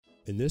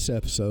In this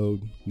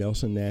episode,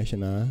 Nelson Nash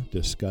and I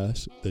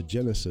discuss the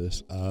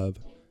genesis of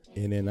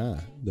NNI,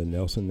 the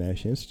Nelson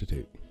Nash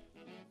Institute.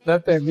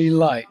 Let there be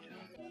light,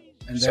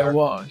 and Sir. there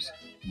was.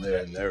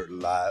 There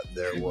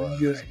was.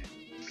 Good.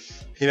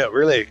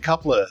 Really a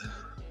couple of,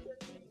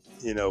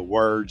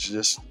 words,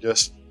 just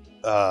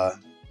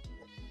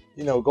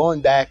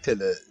going back to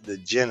the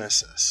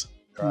Genesis,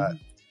 right?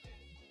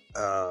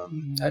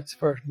 That's the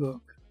first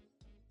book.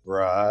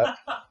 Right.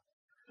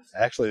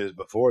 Actually, it was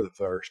before the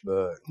first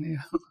book.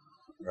 Yeah.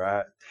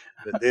 Right.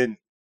 But then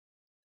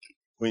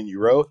when you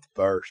wrote the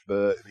first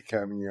book,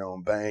 Becoming Your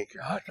Own Banker.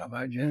 I talk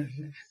about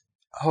Genesis.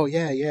 Oh,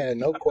 yeah,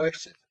 no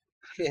question.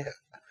 Yeah.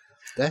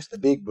 That's the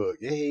big book.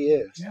 Yeah, he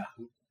is. Yeah.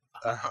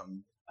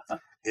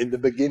 In the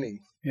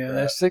beginning. Yeah, Right.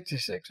 That's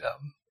 66 of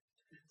them.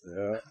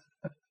 Yeah.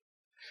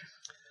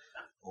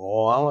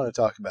 Well, I want to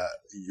talk about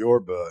your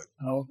book.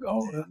 Oh,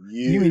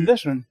 you mean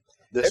this one?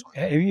 This one.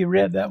 Have you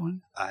read that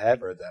one? I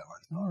have read that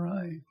one. All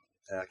right.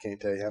 And I can't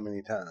tell you how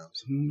many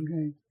times.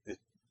 Okay. It's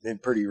been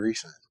pretty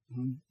recent.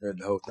 Mhm. Read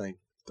the whole thing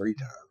 3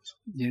 times.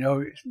 Do you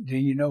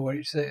know what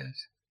it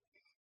says?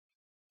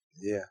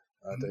 Yeah,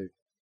 I do.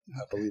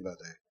 I believe I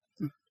do.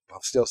 Mm.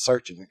 I'm still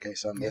searching in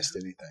case I missed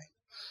anything.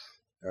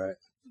 All right.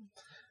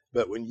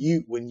 But when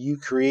you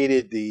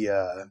created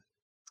the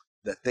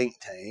think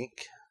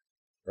tank,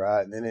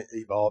 right, and then it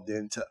evolved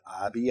into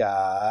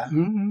IBI,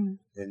 Mm-hmm.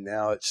 and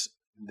now it's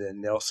the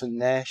Nelson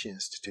Nash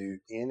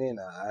Institute,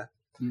 NNI.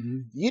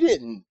 Mm-hmm. You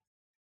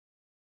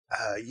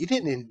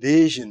didn't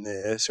envision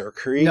this or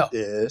create No.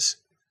 this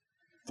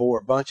for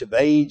a bunch of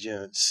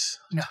agents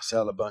No. to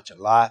sell a bunch of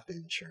life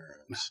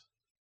insurance.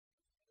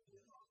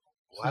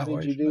 Why Not did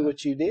what you it's do about.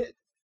 what you did?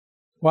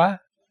 Why?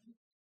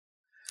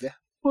 Yeah.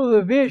 Well,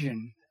 the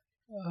vision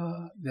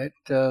that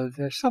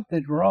there's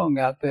something wrong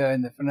out there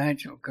in the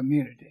financial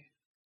community.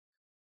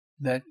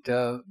 That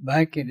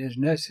banking is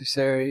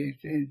necessary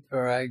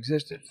for our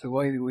existence the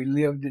way that we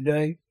live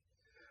today.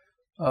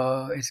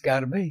 It's got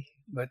to be.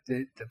 But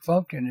the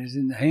function is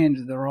in the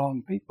hands of the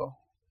wrong people.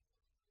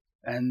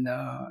 And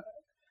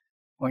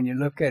when you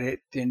look at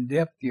it in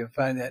depth, you'll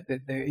find that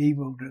they're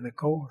evil to the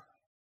core.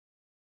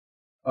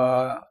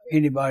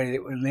 Anybody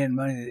that would lend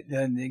money that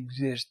doesn't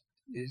exist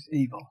is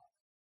evil.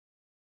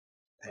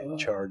 And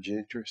charge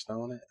interest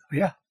on it?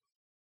 Yeah.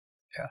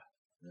 Yeah.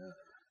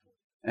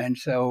 And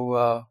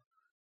so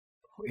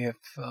if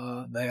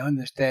they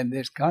understand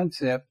this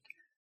concept,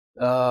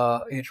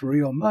 it's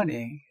real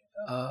money,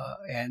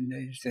 and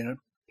it's in a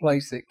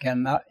place that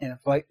cannot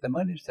inflate the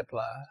money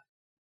supply.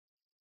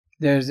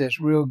 There's this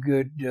real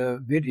good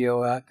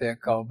video out there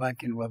called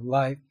Banking with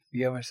Life.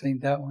 You ever seen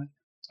that one?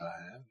 I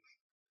have.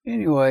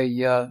 Anyway,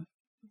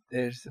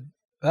 there's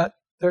about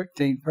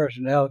 13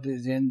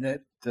 personalities in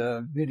that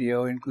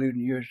video,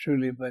 including yours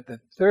truly. But the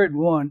third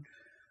one,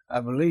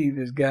 I believe,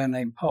 is a guy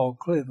named Paul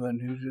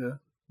Cleveland, who's a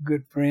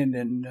good friend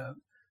and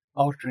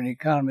Austrian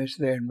economist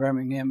there in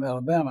Birmingham,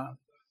 Alabama.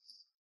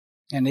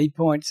 And he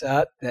points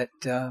out that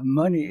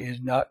money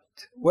is not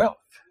wealth.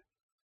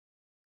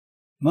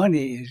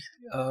 Money is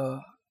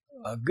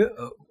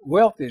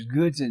wealth is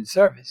goods and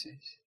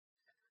services.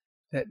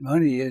 That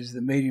money is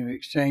the medium of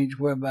exchange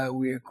whereby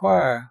we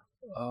acquire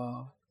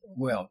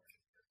wealth.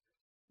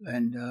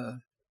 And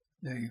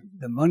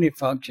the money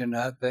function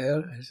out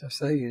there, as I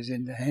say, is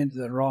in the hands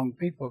of the wrong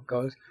people,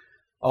 because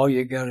all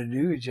you got to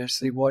do is just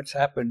see what's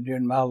happened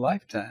during my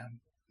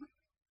lifetime.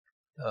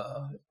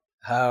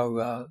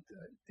 How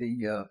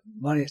the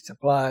money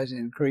supply has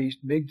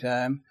increased big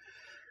time.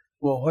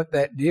 Well, what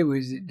that did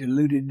was it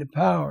diluted the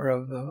power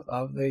of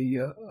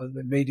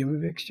the medium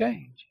of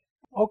exchange.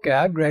 Okay,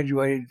 I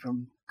graduated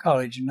from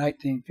college in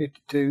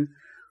 1952.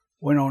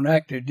 Went on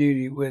active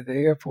duty with the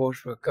Air Force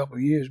for a couple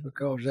of years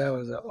because I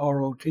was a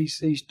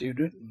ROTC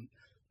student, and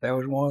that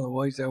was one of the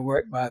ways I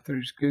worked my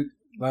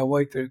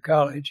way through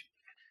college.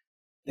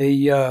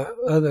 The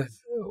other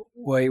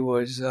way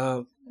was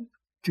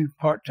 2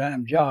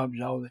 part-time jobs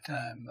all the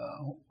time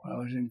when I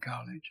was in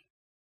college.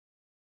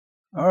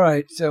 All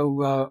right,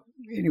 so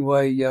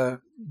anyway, do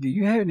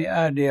you have any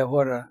idea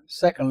what a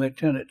second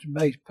lieutenant's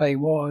base pay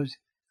was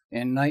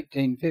in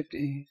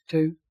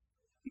 1952?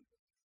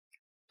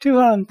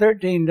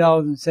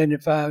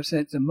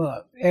 $213.75 a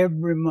month,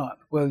 every month,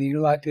 whether you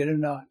liked it or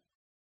not.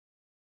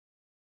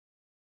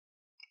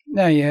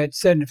 Now you had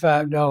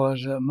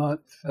 $75 a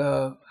month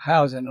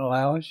housing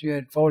allowance. You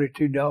had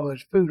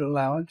 $42 food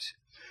allowance.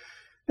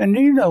 And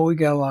you know we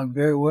got along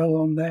very well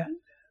on that.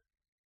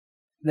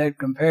 That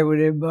compared with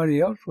everybody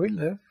else, we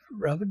lived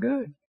rather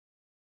good.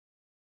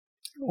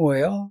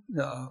 Well,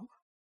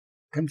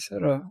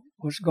 consider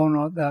what's going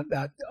on out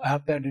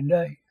there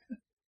today.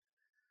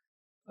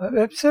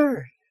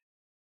 Absurd.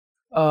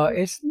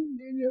 It's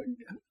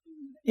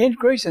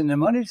increasing the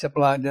money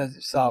supply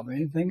doesn't solve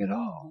anything at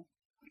all.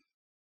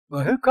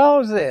 But who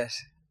caused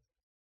this?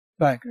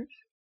 Bankers.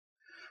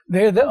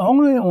 They're the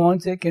only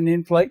ones that can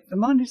inflate the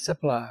money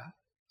supply.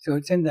 So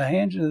it's in the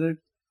hands of the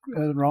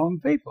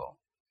wrong people.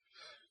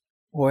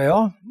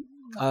 Well,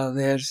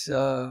 there's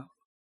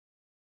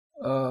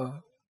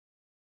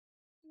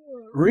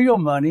real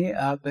money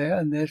out there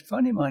and there's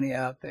funny money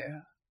out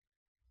there.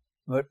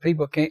 But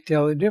people can't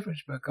tell the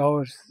difference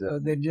because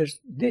they're just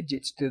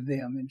digits to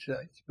them and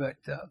such. But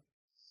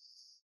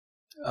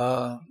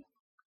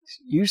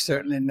you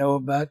certainly know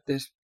about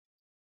this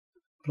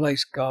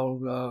place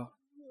called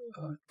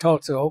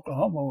Tulsa,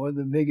 Oklahoma, where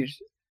the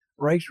biggest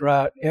race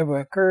riot ever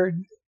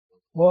occurred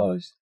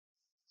was.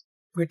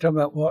 We're talking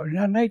about what?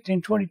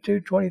 1922,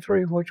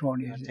 23, which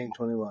one is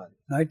 1921. it?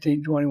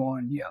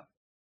 1921, yeah.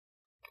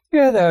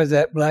 Yeah, there was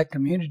that black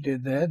community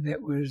there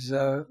that was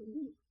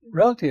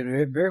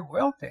relatively very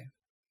wealthy.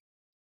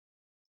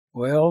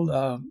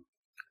 Well,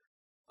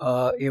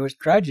 it was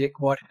tragic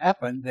what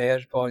happened there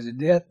as far as the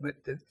death,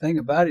 but the thing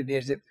about it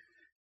is that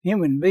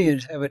human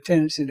beings have a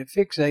tendency to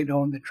fixate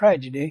on the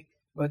tragedy,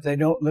 but they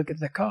don't look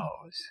at the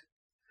cause.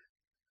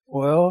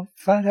 Well,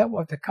 find out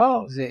what the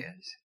cause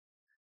is.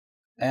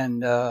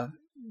 And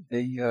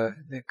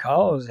the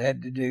cause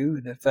had to do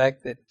with the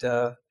fact that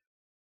the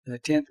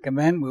 10th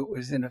commandment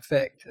was in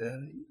effect,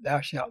 thou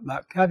shalt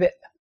not covet.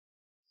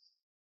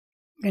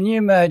 Can you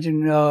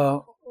imagine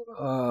poor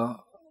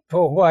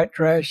white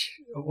trash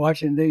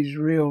watching these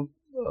real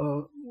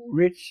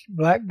rich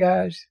black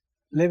guys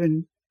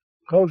living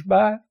close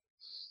by?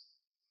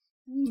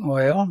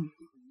 Well,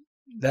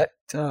 that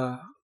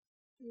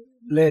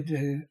led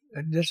to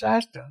a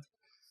disaster.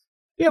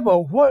 Yeah, but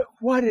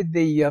why did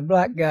the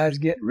black guys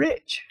get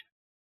rich?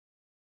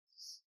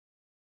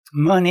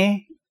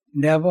 Money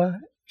never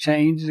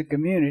changed the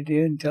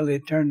community until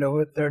it turned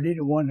over 30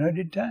 to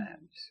 100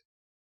 times.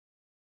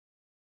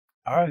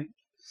 All right.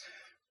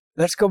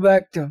 Let's go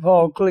back to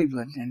Paul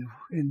Cleveland and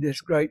in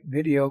this great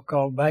video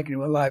called Banking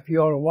with Life.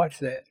 You ought to watch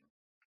that.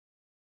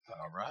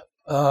 All right.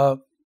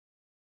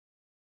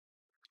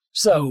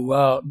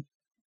 So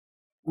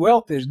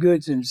wealth is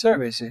goods and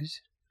services.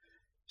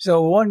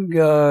 So one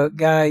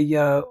guy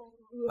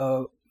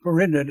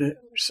rendered a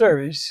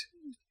service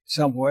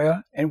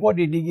somewhere, and what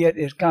did he get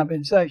as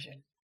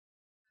compensation?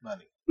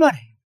 Money.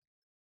 Money.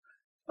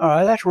 All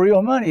right, that's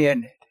real money,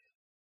 isn't it?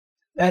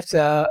 That's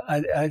a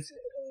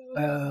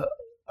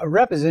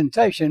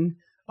representation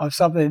of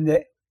something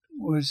that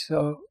was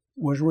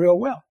real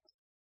wealth.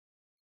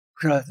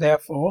 So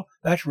therefore,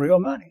 that's real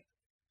money.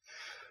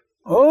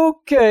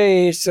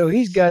 Okay, so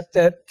he's got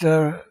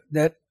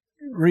that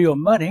real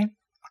money.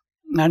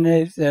 And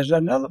there's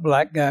another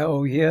black guy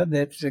over here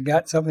that's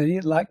got something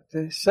he'd like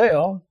to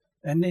sell,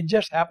 and it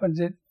just happens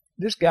that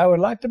this guy would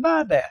like to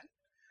buy that.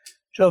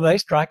 So they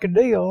strike a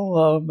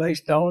deal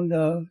based on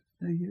the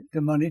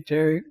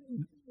monetary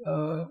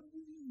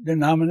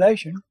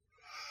denomination.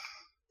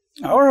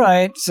 All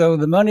right, so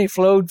the money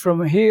flowed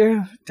from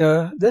here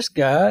to this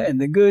guy,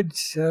 and the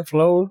goods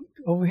flowed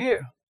over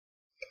here.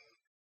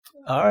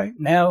 All right,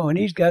 now when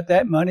he's got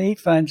that money, he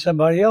finds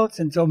somebody else,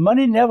 and so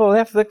money never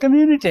left the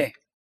community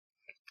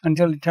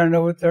until it turned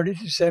over 30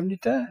 to 70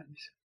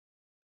 times.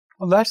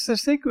 Well, that's the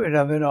secret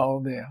of it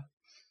all there.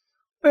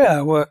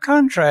 Yeah, well,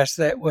 contrast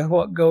that with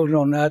what goes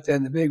on out there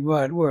in the big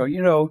wide world.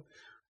 You know,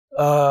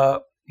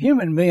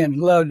 human beings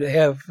love to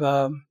have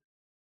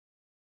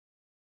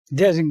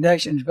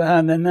designations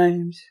behind their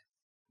names.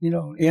 You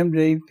know,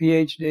 MD,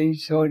 PhD,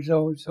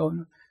 so-and-so,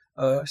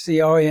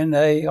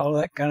 CRNA, all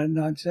that kind of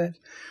nonsense.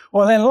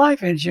 Well, then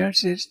life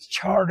insurance is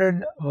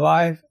Chartered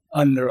Life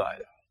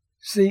Underwriter,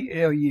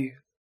 CLU.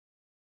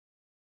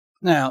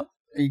 Now,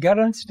 you got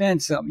to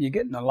understand something. You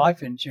get in the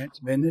life insurance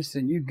business,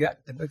 and you've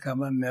got to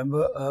become a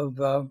member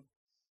of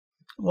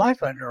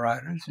life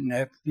underwriters. And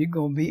if you're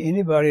going to be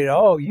anybody at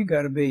all, you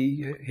got to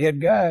be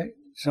head guy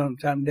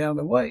sometime down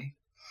the way.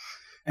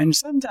 And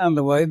sometime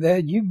the way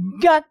that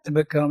you've got to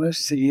become a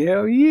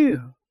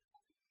CLU.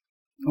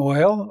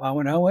 Well,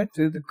 when I went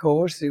through the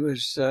course, it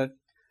was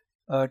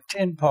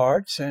 10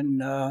 parts,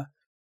 and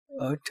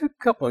it took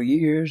a couple of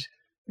years.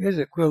 It was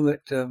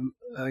equivalent to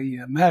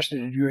a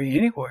master's degree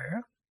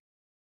anywhere.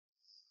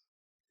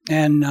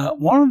 And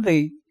one of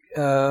the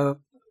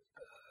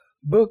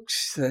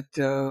books that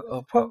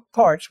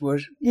parts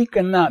was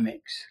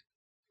economics.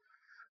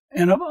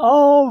 And of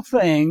all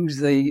things,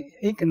 the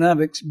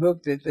economics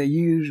book that they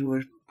used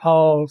was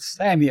Paul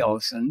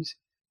Samuelson's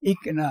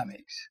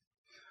Economics.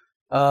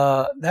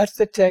 That's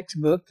the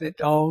textbook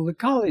that all the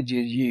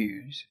colleges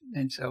use.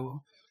 And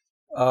so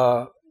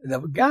the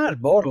guy's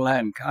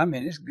borderline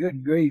communist,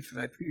 good grief,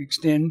 if you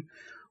extend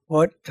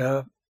what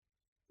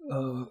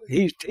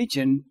he's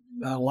teaching,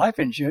 life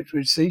insurance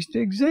would cease to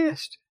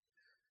exist.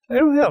 They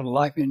don't have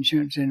life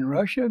insurance in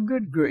Russia,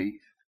 good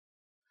grief.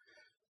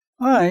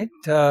 All right,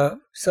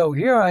 so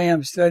here I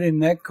am studying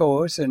that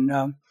course, and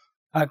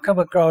I come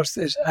across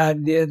this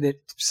idea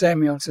that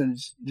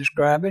Samuelson's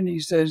describing. He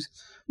says,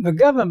 the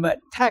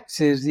government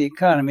taxes the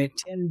economy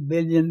 $10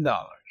 billion.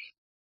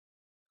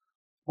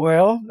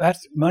 Well,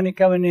 that's money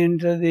coming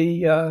into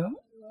the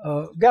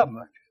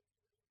government.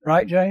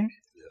 Right, James?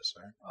 Yes,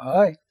 sir.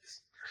 All right.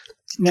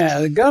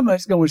 Now, the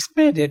government's going to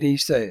spend it, he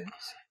says.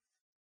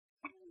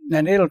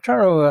 And it'll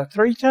turn over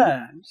 3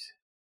 times.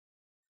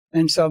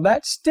 And so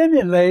that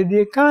stimulated the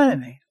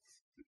economy.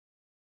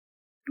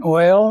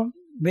 Well,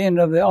 being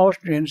of the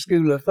Austrian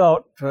school of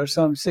thought for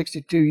some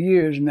 62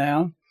 years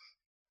now,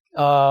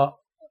 I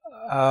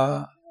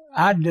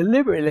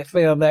deliberately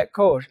failed that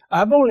course.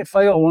 I've only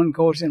failed one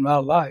course in my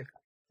life,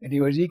 and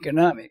it was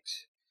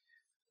economics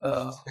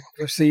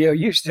for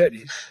CLU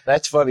studies.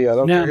 That's funny. I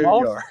don't care who you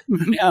are.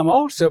 Now, I'm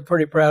also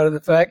pretty proud of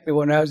the fact that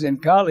when I was in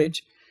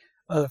college,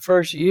 the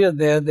first year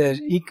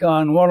there's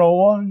Econ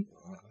 101,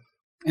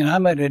 and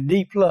I'm at a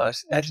D+.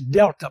 That's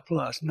Delta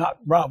plus,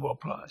 not Bravo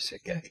plus,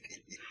 okay?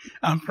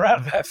 I'm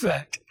proud of that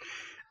fact,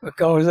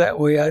 because that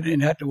way I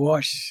didn't have to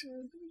wash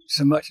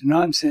so much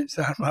nonsense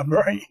out of my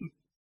brain.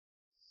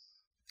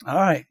 All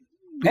right.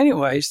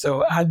 Anyway,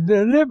 so I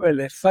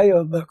deliberately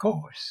failed the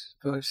course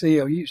for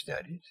CLU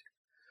studies.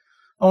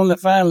 On the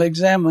final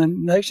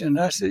examination,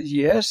 I said,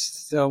 yes,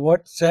 so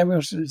what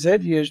Samuelson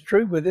said here is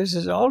true, but this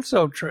is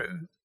also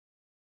true.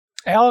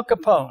 Al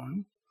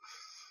Capone,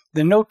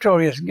 the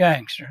notorious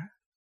gangster,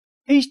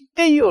 he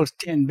steals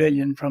 $10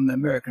 billion from the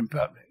American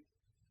public.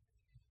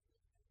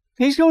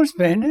 He's going to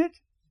spend it.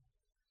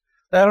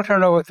 That'll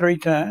turn over 3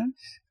 times.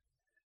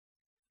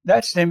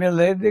 That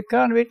stimulated the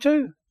economy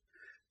too.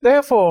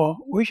 Therefore,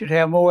 we should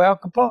have more Al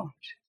Capones.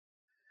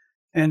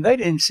 And they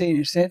didn't see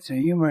any sense of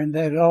humor in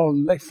that at all,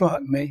 and they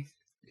flunked me.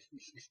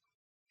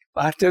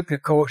 I took the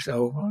course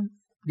over,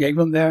 gave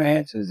them their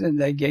answers, and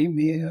they gave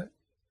me a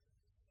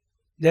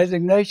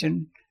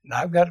designation. And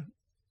I've got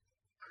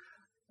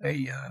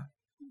a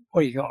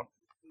what do you call it,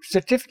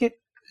 certificate,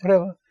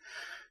 whatever,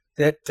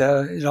 that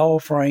is all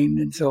framed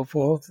and so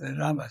forth,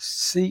 that I'm a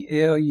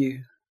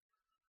CLU.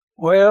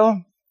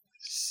 Well,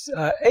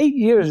 8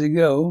 years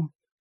ago,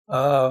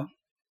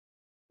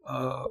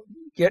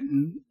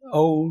 getting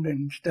old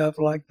and stuff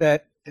like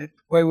that, the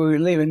way we were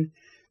living,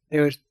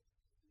 there was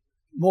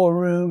more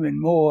room and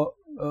more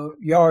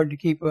yard to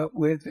keep up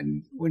with,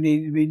 and we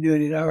needed to be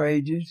doing it at our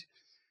ages.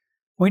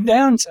 We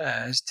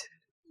downsized,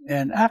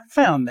 and I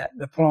found that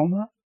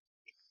diploma.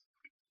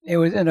 It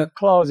was in a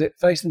closet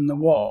facing the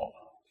wall.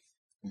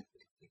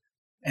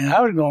 And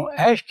I was going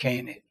to ash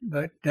can it,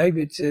 but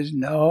David says,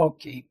 no,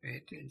 keep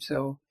it. And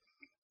so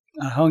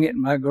I hung it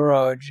in my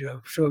garage.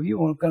 So if you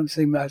want to come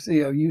see my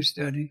CLU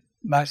study,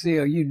 my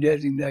CLU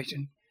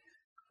designation,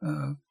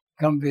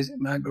 come visit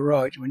my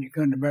garage when you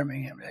come to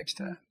Birmingham next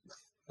time.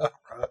 All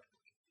right.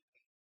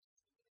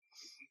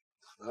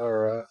 All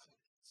right.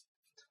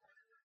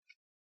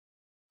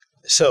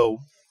 So,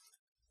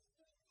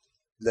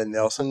 the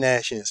Nelson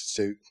Nash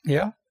Institute.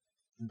 Yeah.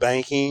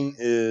 Banking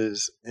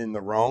is in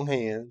the wrong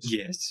hands.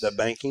 Yes. The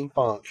banking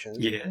function.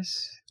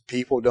 Yes.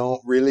 People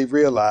don't really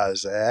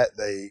realize that.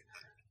 They've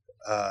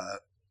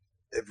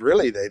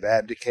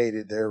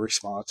abdicated their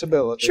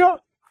responsibility. Sure.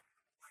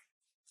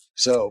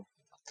 So,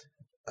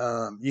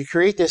 you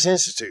create this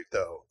institute,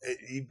 though,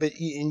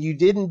 and you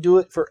didn't do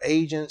it for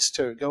agents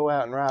to go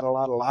out and write a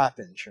lot of life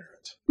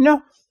insurance.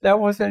 No, that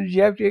wasn't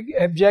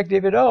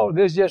objective at all.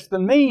 There's just the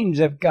means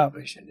of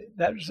accomplishing it.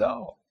 That's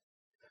all.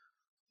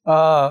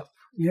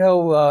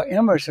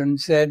 Emerson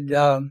said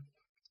the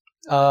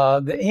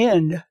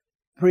end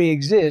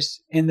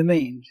pre-exists in the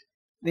means.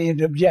 The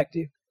end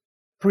objective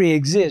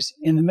pre-exists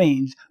in the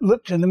means.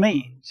 Look to the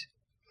means.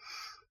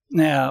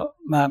 Now,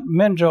 my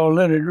mentor,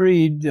 Leonard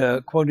Reed,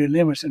 quoted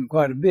Emerson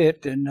quite a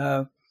bit,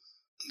 and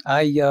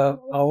I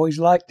always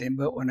liked him,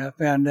 but when I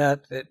found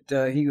out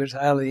that he was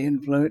highly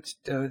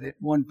influenced at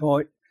one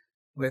point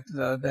with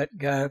that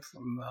guy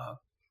from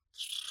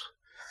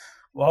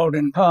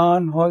Walden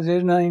Pond, what was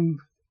his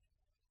name?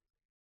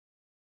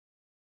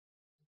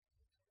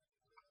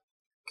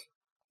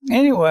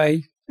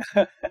 Anyway.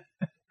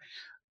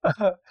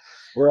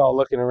 We're all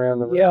looking around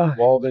the room. Yeah.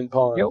 Walden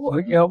Pond.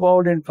 Yeah,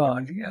 Walden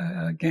Pond.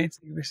 I can't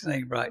think of his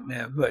name right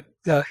now, but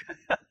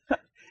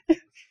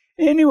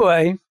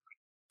anyway,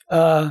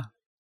 those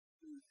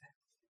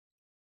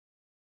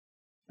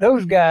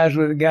guys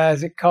were the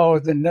guys that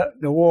caused the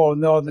War of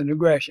Northern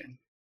Aggression.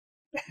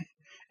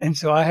 And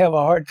so I have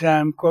a hard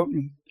time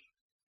quoting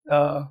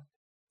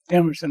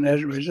Emerson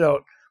as a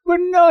result. But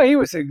no, he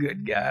was a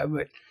good guy,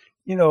 but,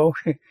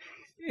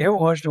 every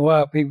once in a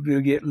while people do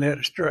get led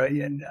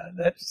astray, and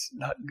that's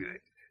not good.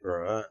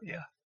 Right.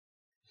 Yeah.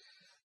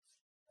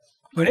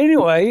 But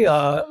anyway,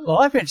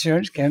 life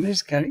insurance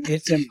companies,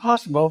 it's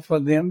impossible for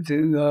them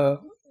to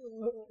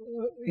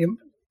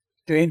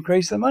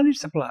increase the money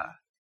supply.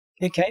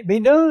 It can't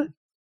be done.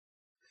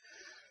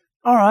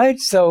 All right,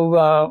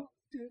 so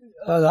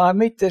I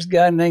meet this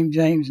guy named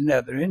James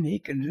Nether, and he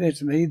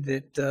convinced me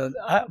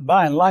that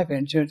buying life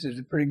insurance is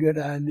a pretty good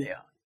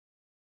idea.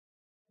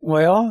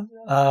 Well,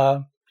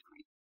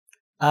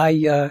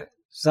 I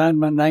signed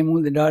my name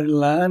on the dotted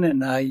line,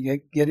 and I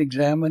get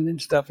examined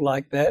and stuff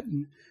like that,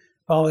 and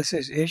policy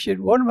is issued.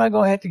 What am I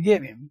going to have to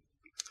give him?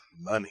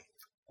 Money.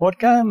 What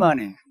kind of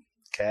money?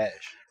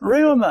 Cash.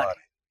 Real money.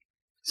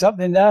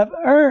 Something that I've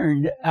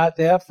earned out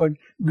there for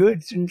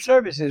goods and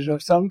services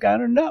of some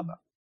kind or another.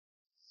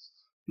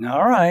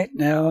 All right,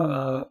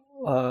 now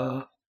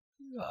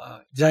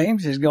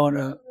James is going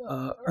to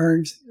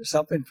earn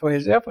something for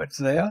his efforts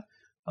there.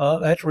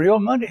 That's real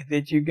money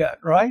that you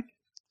got, right?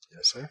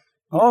 Yes, sir.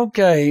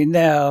 Okay,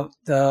 now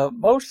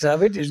most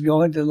of it is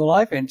going to the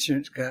life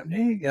insurance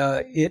company.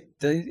 It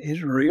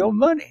is real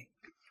money.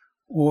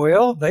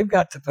 Well, they've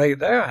got to pay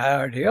their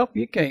hired help.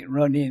 You can't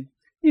run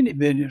any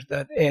business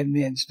that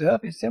admin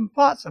stuff. It's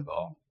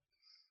impossible.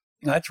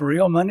 That's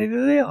real money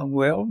to them.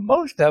 Well,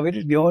 most of it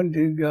is going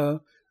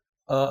to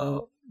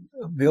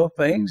build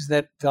things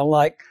that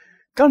like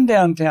come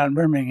downtown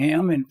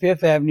Birmingham and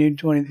Fifth Avenue and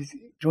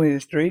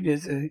 20th Street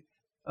is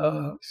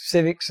a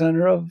civic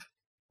center of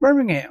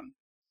Birmingham.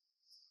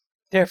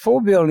 There are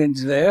 4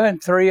 buildings there,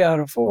 and 3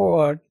 out of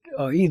 4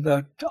 are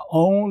either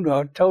owned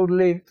or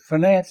totally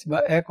financed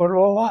by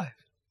Equitable Life.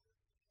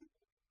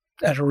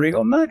 That's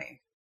real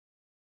money.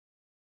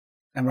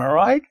 Am I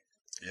right?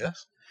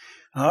 Yes.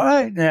 All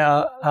right.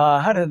 Now,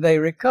 how did they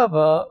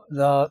recover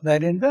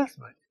that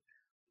investment?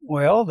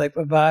 Well, they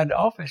provide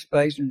office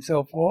space and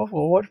so forth.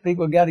 Well, what's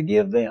people got to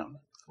give them?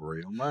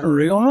 Real money.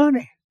 Real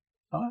money.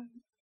 All right.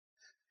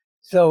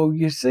 So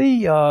you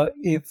see,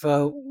 if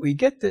we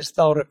get this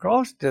thought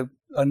across to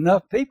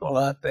enough people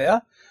out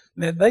there,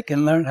 that they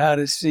can learn how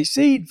to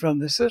secede from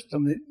the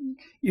system.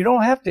 You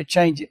don't have to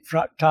change it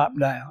top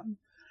down.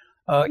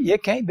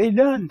 It can't be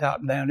done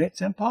top down.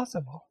 It's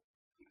impossible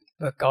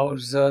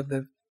because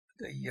the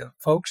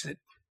folks that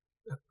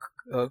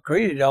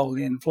created all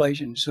the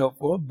inflation and so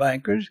forth,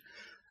 bankers,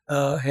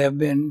 have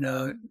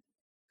been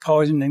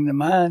poisoning the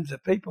minds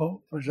of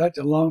people for such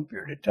a long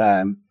period of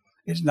time.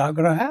 It's not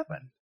going to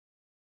happen.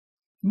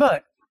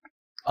 But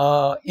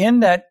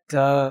in that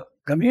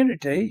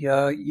community,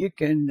 you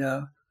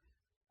can,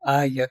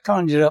 I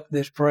conjured up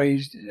this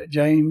phrase,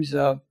 James,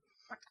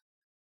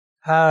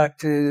 how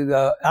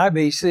to,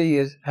 IBC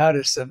is how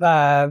to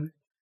survive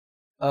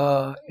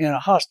in a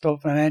hostile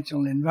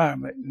financial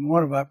environment. And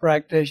one of our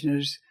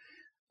practitioners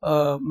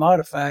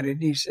modified it.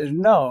 He says,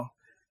 no,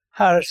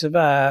 how to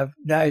survive,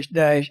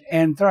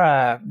 and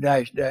thrive,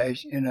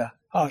 in a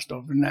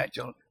hostile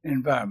financial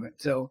environment.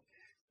 So,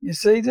 you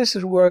see, this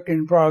is work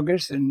in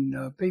progress,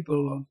 and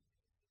people are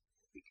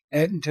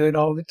adding to it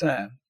all the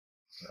time.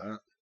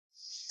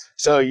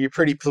 So you're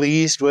pretty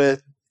pleased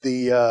with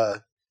the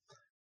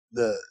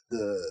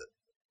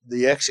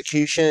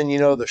execution,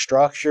 the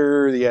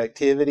structure, the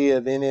activity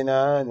of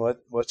NNI, and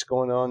what's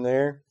going on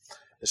there,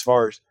 as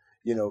far as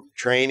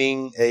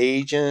training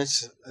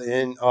agents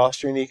in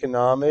Austrian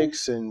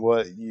economics, and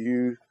what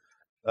you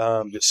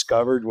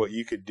discovered what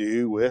you could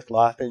do with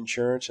life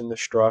insurance and the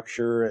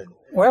structure. And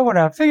well, when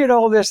I figured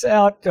all this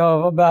out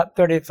about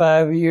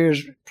 35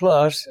 years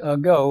plus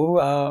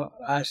ago,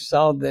 I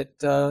saw that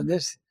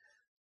this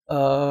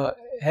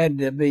had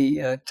to be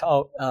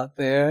taught out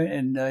there,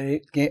 and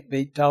it can't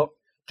be taught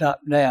top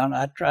down.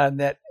 I tried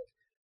that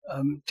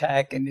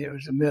tack, and it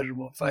was a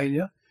miserable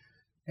failure.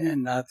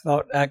 And I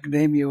thought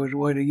academia was a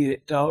way to get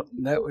it taught,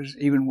 and that was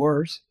even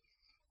worse.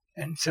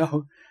 And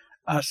so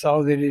I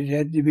saw that it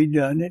had to be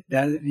done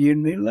down at the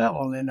UNME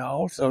level, and I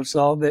also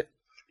saw that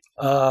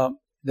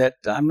that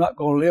I'm not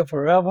going to live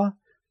forever.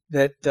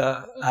 That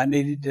I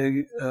needed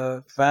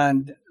to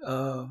find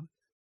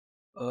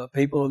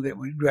people that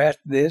would grasp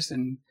this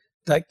and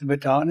take the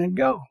baton and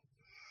go.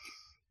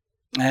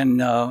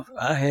 And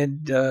I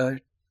had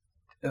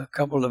a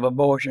couple of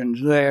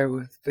abortions there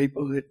with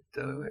people that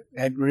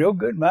had real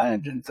good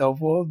minds and so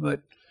forth, but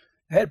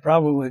had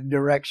problem with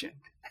direction.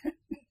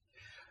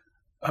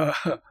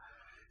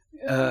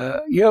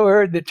 You ever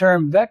heard the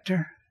term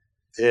vector?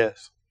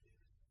 Yes.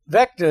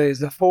 Vector is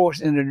the force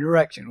in a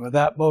direction.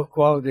 Without both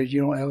qualities,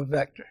 you don't have a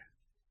vector.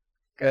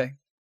 Okay?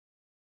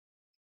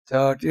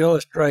 So to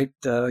illustrate,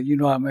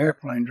 I'm an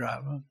airplane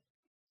driver.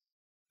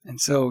 And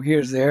so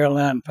here's the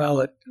airline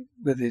pilot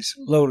with his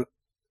load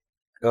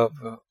of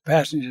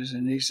passengers,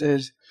 and he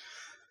says,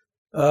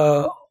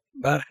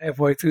 about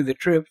halfway through the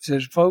trip,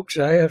 says, folks,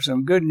 I have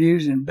some good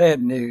news and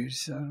bad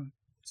news.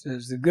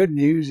 Says the good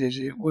news is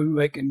that we're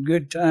making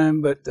good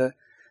time, but the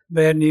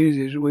bad news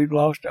is we've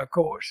lost our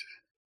course.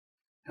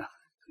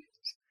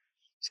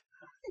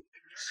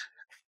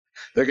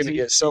 They're going to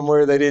get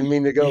somewhere they didn't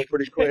mean to go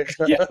pretty quick.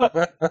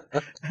 Yeah.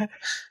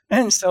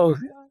 And so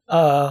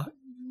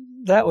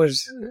that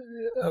was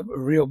a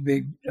real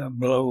big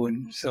blow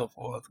and so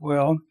forth.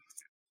 Well,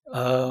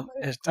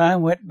 as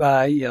time went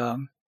by,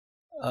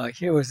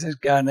 here was this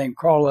guy named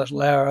Carlos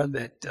Lara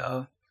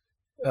that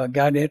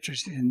got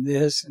interested in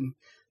this, and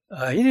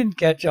he didn't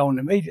catch on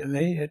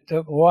immediately. It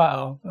took a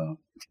while,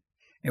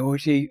 in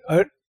which he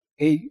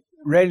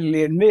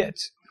readily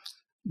admits.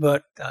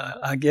 But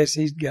I guess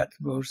he's got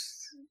the most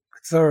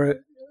thorough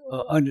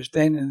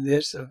understanding of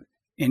this of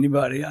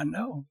anybody I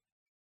know.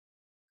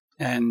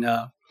 And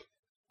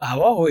I've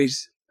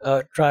always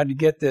tried to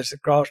get this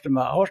across to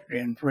my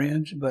Austrian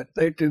friends, but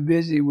they're too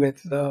busy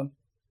with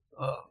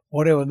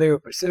whatever they were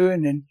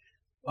pursuing, and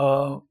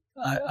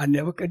I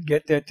never could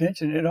get their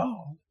attention at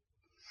all.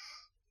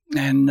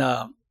 And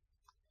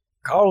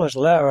Carlos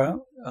Lara,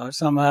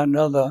 somehow or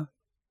another,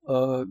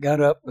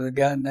 got up with a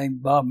guy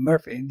named Bob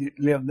Murphy that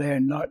lived there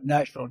in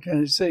Nashville,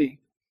 Tennessee.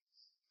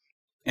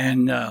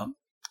 And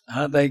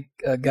how they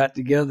got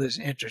together is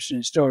an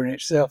interesting story in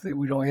itself that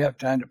we don't have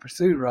time to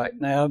pursue right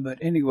now. But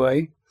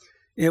anyway,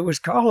 it was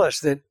Carlos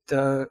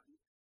that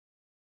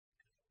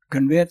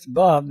convinced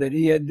Bob that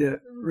he had to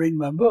read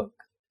my book.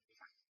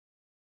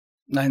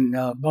 And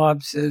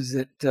Bob says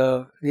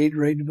that he'd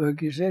read the book.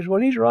 He says,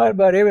 well, he's right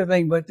about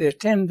everything, but there's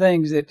 10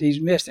 things that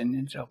he's missing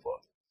and so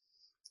forth.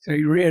 So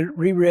he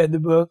reread the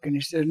book, and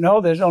he said,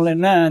 no, there's only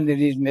 9 that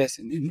he's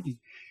missing. And he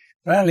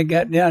finally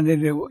got down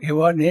to it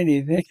wasn't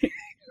anything.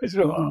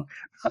 So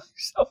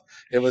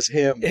it was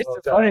him.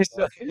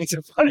 It's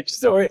a funny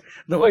story,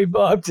 the way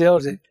Bob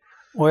tells it.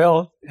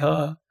 Well,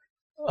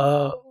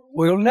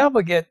 we'll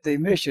never get the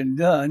mission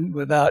done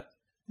without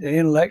the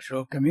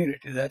intellectual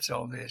community. That's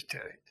all there is to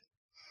it.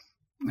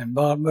 And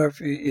Bob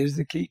Murphy is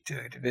the key to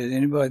it. If there's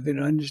anybody that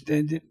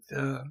understands it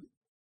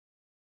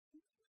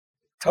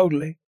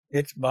totally,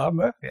 it's Bob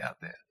Murphy out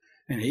there.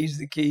 And he's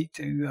the key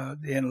to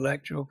the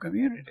intellectual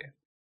community.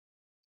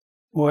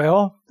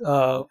 Well,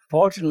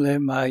 fortunately,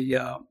 my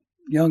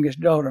youngest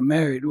daughter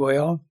married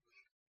well,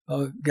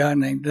 a guy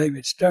named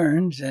David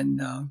Stearns.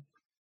 And,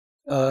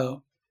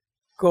 of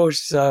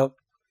course,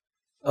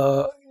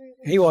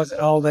 he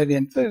wasn't all that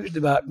enthused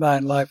about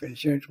buying life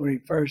insurance when he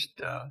first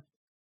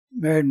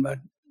married my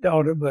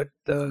daughter, but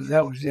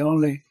that was the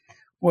only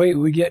way it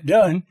would get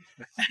done.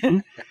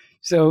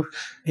 So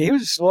he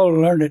was slow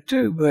to learn it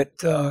too, but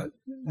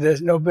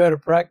there's no better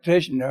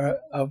practitioner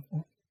of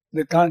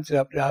the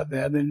concept out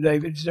there than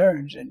David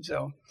Stearns. And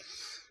so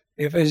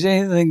if there's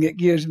anything that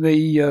gives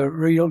me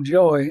real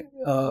joy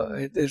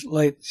at this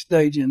late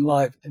stage in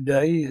life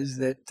today is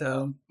that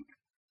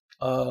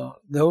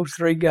those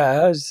 3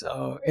 guys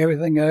are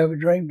everything I ever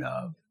dreamed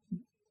of.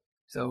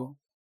 So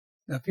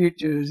the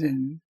future is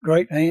in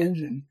great hands,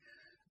 and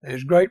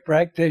there's great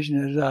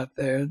practitioners out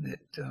there that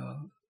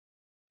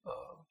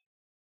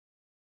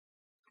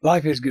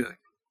life is good.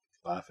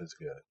 Life is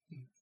good.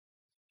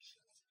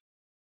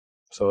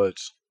 So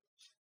it's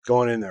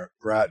going in the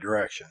right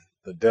direction.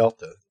 The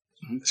delta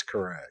is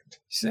correct.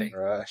 See.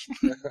 Right?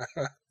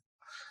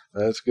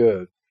 That's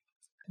good.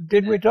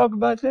 Did we talk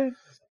about that?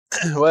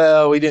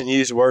 Well, we didn't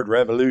use the word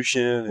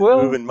revolution and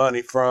moving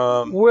money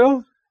from.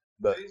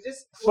 But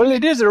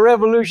it is a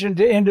revolution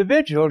to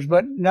individuals,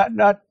 but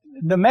not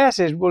the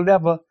masses will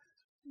never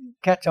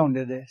catch on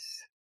to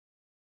this.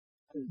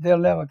 They'll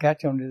never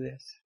catch on to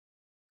this.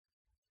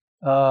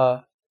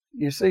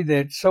 You see,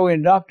 they're so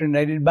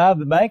indoctrinated by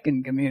the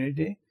banking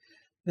community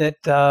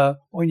that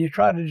when you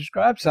try to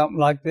describe something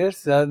like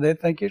this, they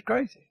think you're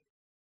crazy.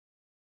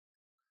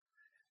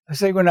 I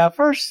see, when I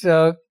first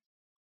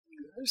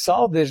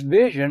saw this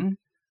vision,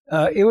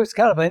 it was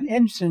kind of an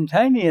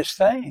instantaneous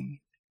thing.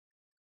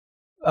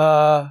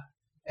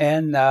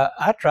 And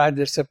I tried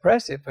to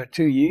suppress it for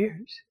 2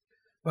 years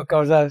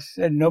because I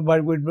said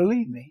nobody would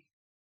believe me.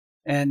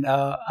 And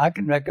I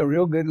can make a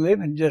real good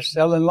living just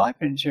selling life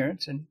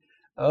insurance and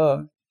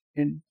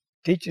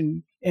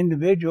teaching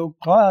individual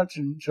clients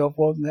and so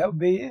forth, and that would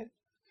be it.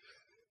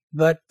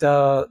 But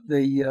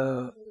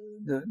the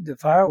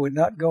fire would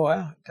not go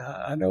out.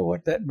 I know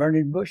what that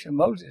burning bush of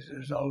Moses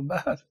is all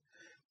about.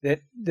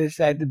 That this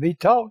had to be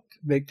taught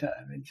big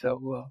time. And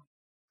so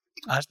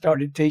I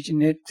started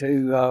teaching it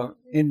to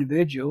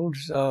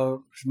individuals,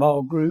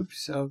 small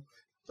groups.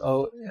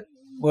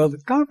 Well,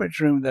 the conference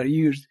room that I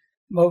used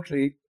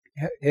mostly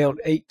held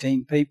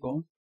 18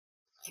 people.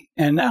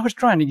 And I was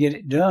trying to get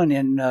it done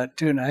in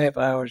 2.5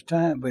 hours'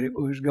 time, but it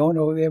was going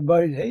over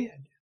everybody's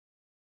head.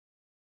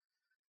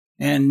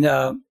 And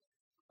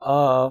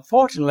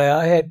fortunately,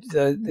 I had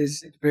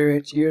this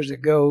experience years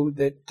ago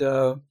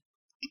that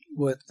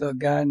with a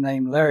guy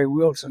named Larry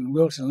Wilson,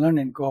 Wilson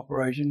Learning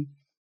Corporation.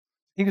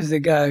 He was the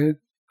guy who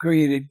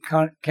created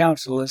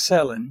Council of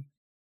Selling.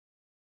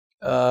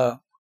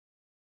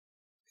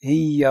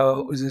 He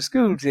was a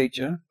school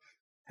teacher,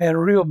 had a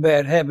real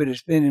bad habit of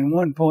spending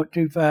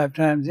 1.25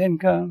 times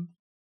income.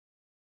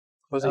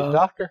 Was he a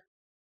doctor?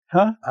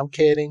 Huh? I'm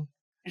kidding.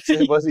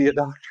 Was he a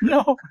doctor?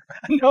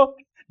 No.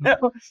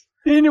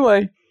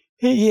 Anyway,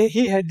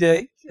 he had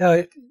to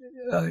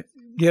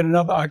get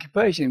another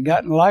occupation,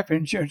 got in life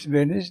insurance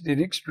business, did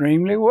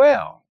extremely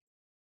well.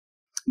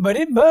 But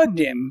it bugged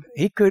him.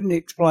 He couldn't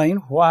explain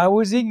why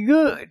was he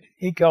good.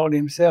 He called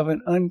himself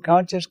an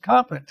unconscious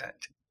competent.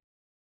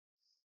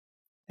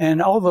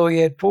 And although he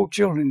had 4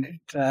 children at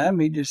the time,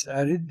 he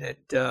decided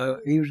that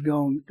he was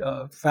going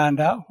to find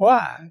out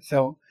why.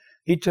 So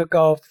he took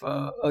off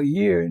a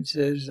year and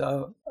says,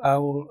 I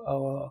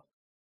will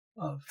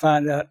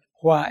find out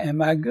why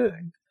am I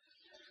good.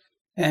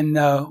 And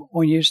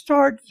when you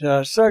start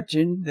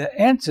searching, the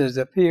answers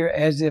appear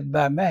as if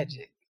by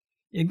magic.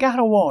 You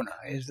gotta wanna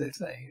is the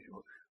thing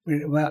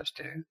it amounts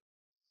to.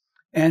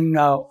 And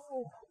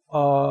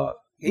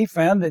he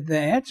found that the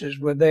answers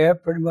were there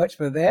pretty much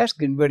for the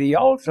asking, but he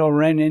also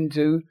ran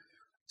into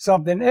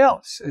something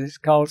else. It's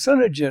called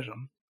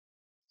synergism.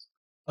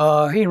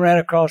 He ran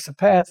across the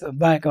path of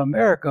Bank of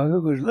America, who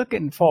was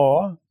looking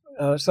for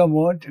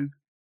someone to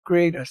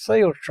create a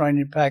sales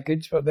training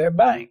package for their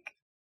bank.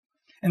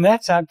 And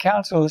that's how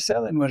Council of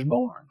Selling was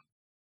born.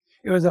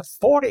 It was a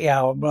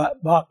 40-hour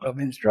block of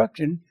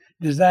instruction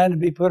designed to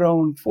be put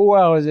on 4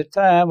 hours at a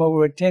time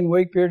over a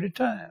 10-week period of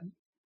time.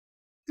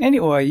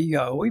 Anyway,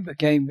 we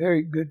became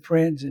very good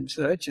friends and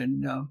such.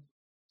 And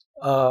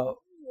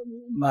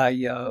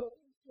my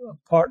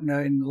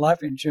partner in the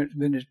life insurance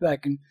business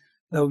back in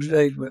those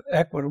days with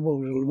Equitable,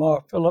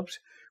 Lamar Phillips,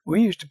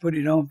 we used to put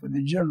it on for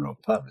the general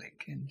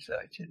public and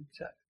such and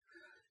such.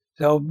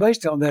 So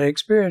based on that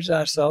experience,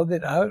 I saw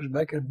that I was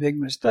making a big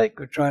mistake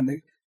with trying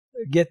to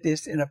get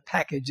this in a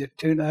package of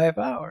 2.5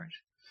 hours.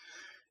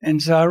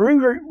 And so I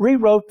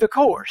rewrote the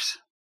course.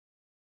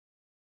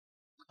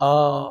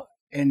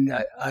 And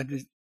I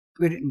just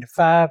put it into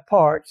 5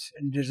 parts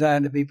and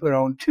designed to be put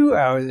on 2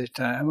 hours at a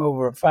time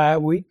over a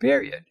 5-week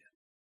period.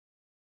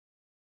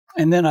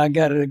 And then I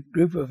got a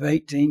group of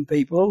 18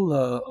 people.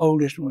 The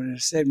oldest one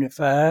was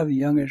 75, the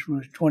youngest one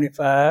was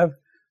 25,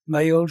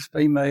 males,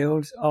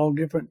 females, all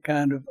different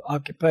kind of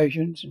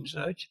occupations and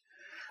such.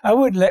 I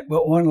wouldn't let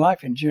but one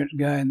life insurance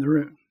guy in the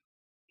room.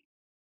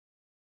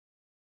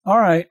 All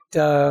right.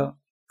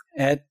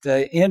 At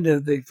the end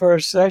of the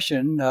first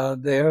session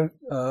there,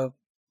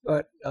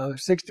 but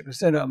 60%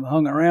 of them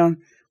hung around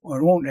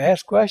and wanted to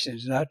ask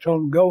questions. And I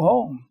told them, go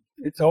home.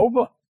 It's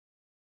over.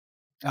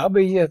 I'll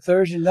be here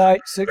Thursday night,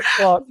 6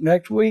 o'clock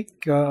next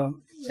week.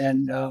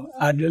 And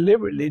I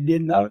deliberately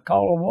did not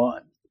call a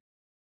one.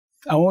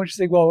 I wanted to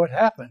see what would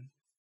happen.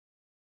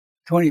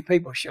 20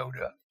 people showed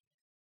up.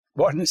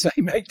 Wasn't the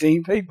same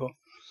 18 people.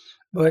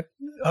 But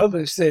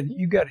others said,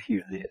 you got to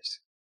hear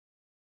this.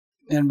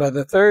 And by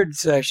the third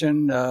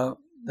session,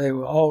 they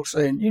were all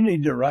saying, you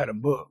need to write a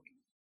book.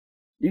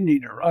 You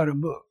need to write a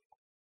book.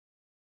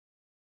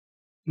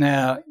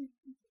 Now,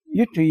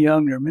 you're too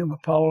young to remember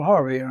Paul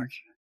Harvey, aren't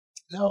you?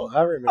 No,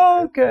 I remember.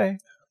 Oh, okay.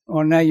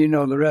 Well, now you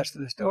know the rest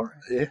of the story.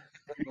 Yeah.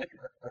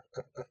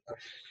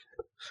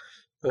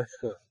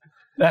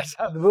 That's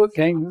how the book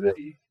came to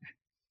be.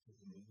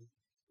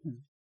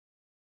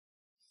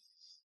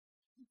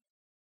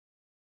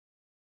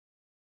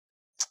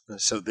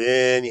 So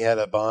then you had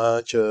a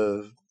bunch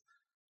of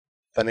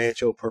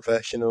financial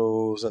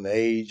professionals and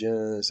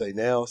agents say,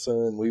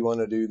 Nelson, we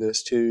want to do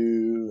this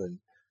too. And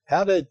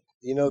how did,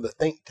 the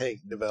think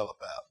tank develop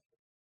out?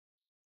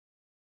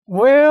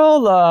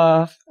 Well,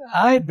 I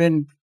had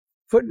been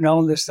putting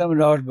on the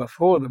seminars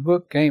before the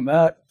book came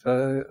out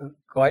for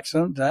quite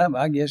some time,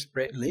 I guess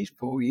for at least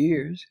 4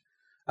 years.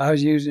 I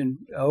was using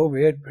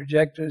overhead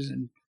projectors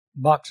and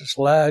box of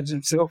slides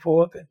and so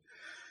forth. And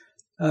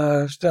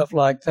stuff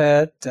like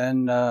that.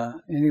 And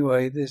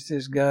anyway,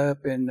 this guy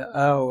up in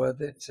Iowa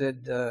that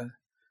said,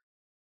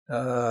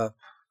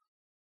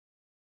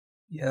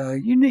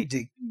 you need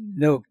to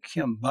know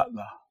Kim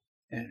Butler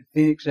in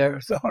Phoenix,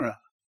 Arizona.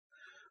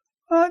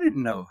 I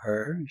didn't know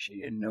her.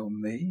 She didn't know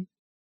me.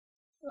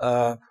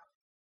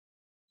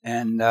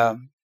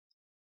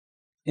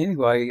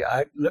 Anyway,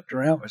 I looked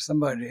around for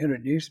somebody to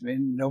introduce me,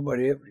 and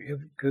nobody ever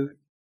could.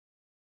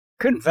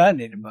 Couldn't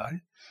find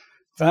anybody.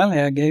 Finally,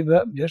 I gave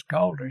up and just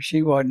called her.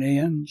 She wasn't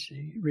in.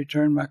 She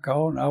returned my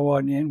call, and I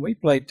wasn't in. We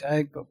played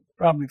tag for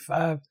probably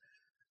 5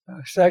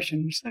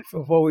 sessions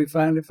before we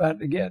finally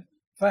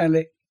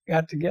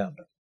got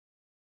together.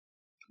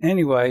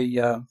 Anyway,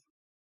 I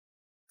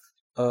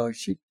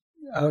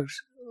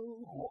was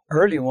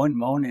early one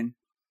morning.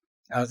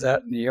 I was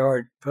out in the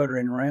yard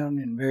puttering around,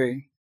 and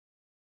Mary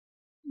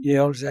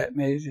yells at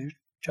me, the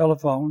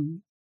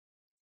telephone.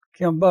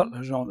 Kim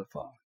Butler's on the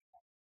phone.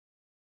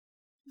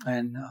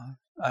 And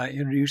I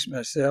introduced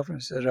myself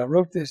and said, I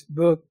wrote this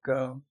book,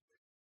 the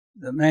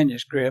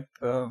manuscript.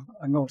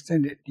 I'm going to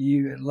send it to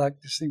you. I'd like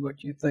to see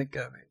what you think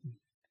of it.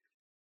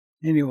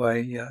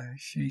 Anyway,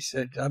 she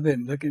said, I've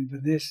been looking for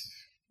this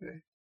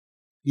for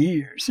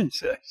years and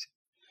such.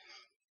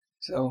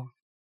 So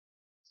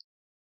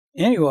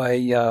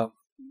anyway,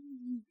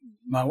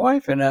 my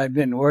wife and I had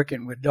been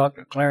working with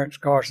Dr. Clarence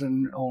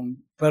Carson on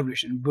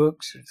publishing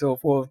books and so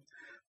forth.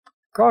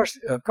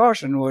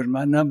 Carson was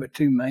my number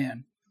 2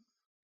 man.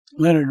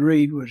 Leonard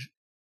Reed was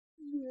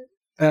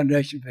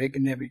Foundation for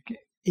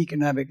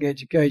Economic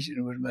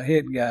Education, was my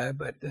head guy,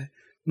 but the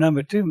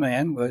number 2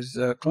 man was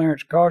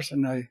Clarence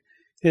Carson, a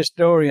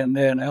historian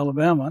there in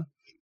Alabama.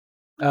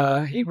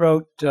 He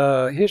wrote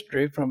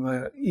history from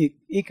an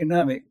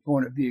economic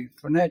point of view,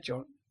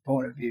 financial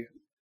point of view,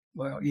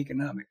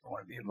 economic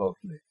point of view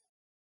mostly.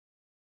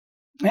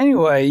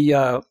 Anyway,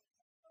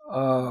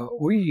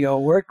 we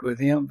worked with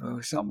him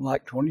for something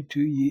like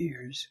 22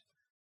 years,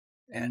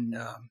 and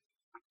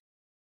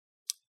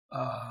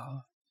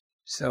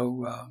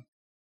so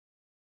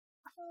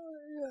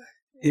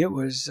it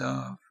was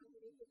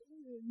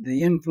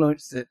the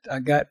influence that I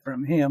got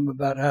from him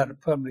about how to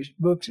publish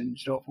books and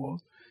so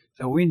forth.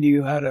 So we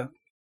knew how to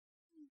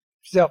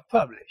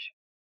self-publish.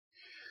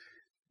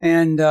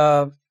 And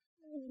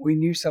we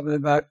knew something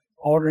about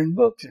ordering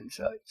books and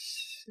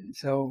such. And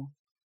so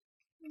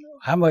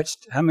how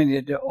many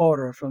did they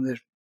order from this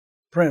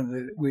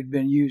printer that we'd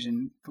been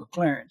using for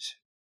Clarence?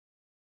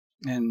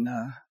 And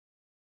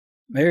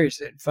Mary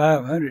said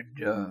 500,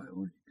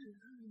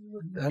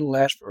 that'll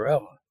last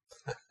forever.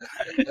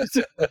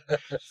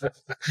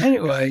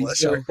 Anyway,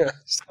 so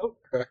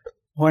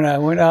when I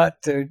went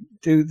out to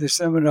do the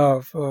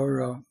seminar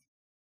for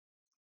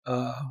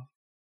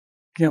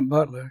Kim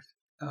Butler,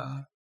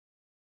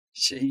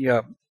 she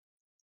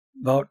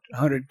bought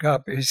 100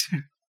 copies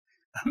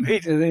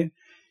immediately.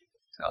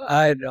 So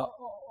I had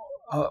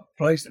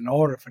placed an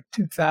order for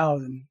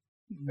 2,000.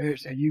 Mary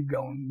said, "You've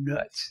gone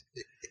nuts."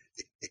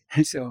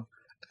 And so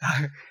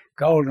I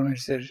called him and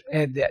said,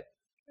 add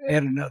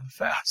another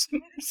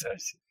 1,000. So I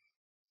said,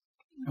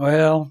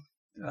 well,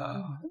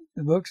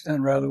 the book's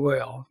done rather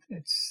well.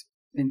 It's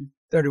in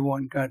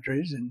 31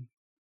 countries and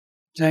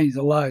changed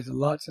the lives of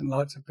lots and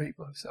lots of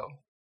people. So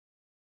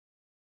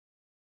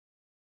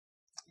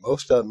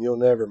most of them you'll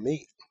never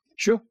meet.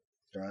 Sure.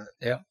 Right.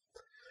 Yeah.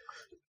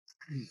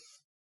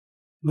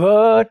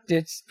 But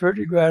it's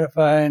pretty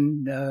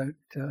gratifying to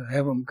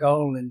have them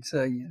call and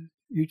say,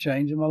 "You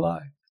changed my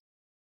life."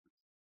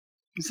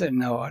 I said,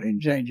 "No, I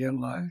didn't change your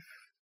life.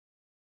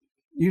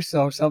 You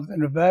saw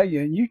something of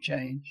value and you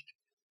changed."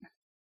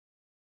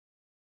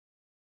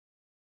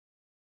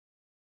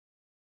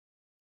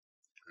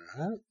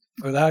 Uh-huh.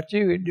 Without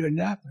you, it didn't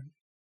happen.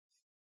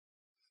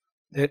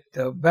 That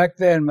back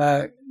then,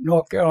 my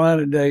North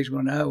Carolina days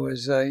when I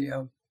was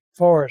a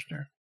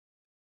forester,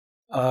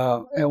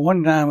 at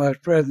one time I was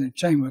president of the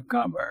Chamber of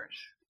Commerce.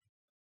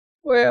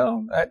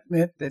 Well, that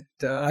meant that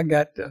I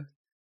got to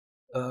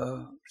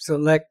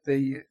select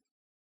the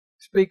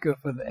speaker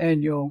for the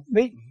annual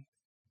meeting.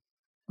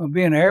 Well,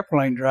 being an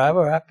airplane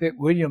driver, I picked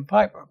William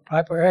Piper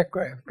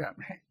Aircraft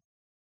Company.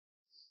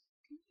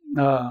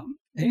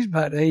 He's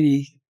about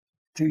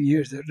 82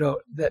 years old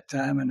at that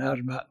time, and I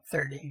was about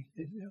 30.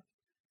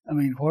 I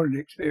mean, what an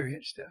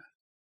experience to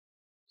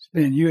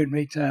spend you and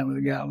me time with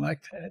a guy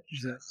like that.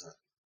 So,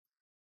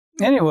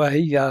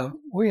 anyway,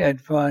 we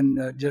had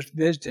fun just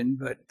visiting,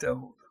 but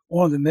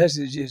one of the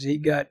messages he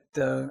got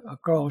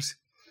across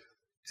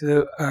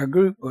to our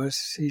group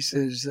was, he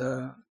says,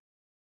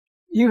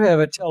 "You have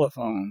a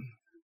telephone.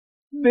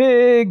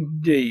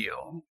 Big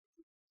deal.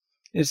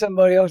 If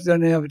somebody else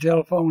doesn't have a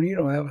telephone, you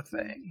don't have a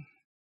thing."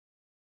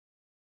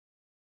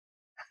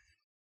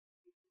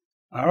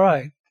 All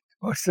right,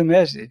 what's the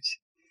message?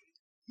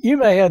 You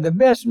may have the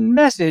best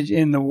message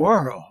in the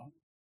world.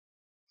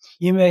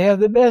 You may have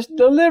the best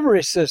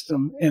delivery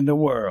system in the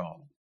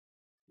world.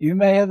 You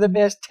may have the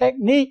best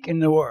technique in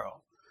the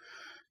world.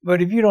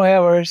 But if you don't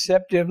have a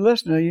receptive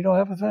listener, you don't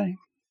have a thing.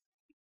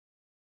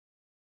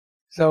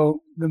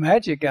 So the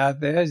magic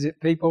out there is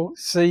that people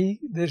see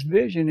this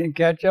vision and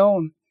catch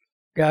on.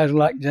 Guys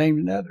like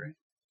James Neathery.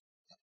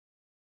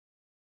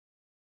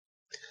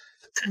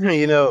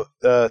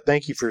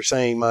 Thank you for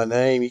saying my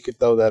name. You can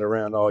throw that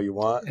around all you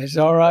want. It's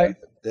all right.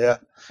 Yeah,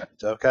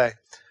 it's okay.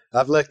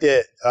 I've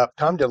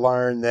come to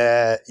learn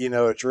that,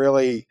 it's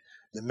really,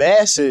 the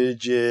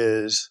message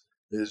is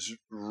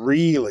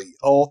really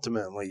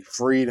ultimately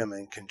freedom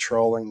and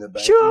controlling the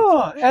banking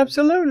Sure, function.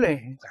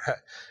 Absolutely.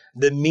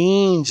 The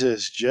means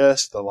is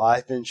just the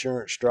life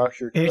insurance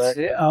structure, correct? It's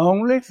the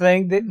only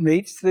thing that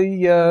meets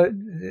it's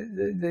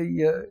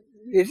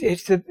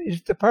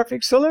the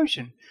perfect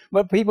solution.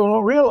 But people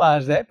don't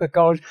realize that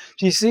because,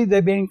 you see,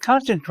 they've been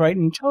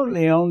concentrating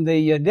totally on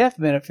the death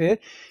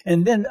benefit.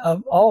 And then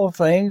of all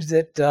things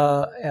that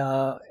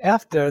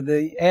after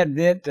the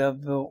advent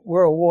of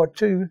World War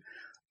II,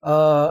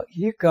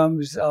 here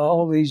comes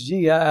all these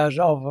GIs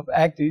off of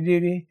active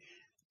duty.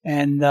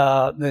 And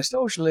the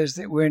socialists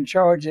that were in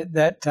charge at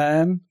that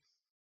time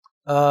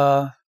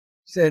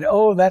said,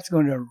 "Oh, that's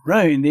going to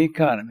ruin the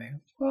economy."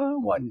 Well,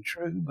 it wasn't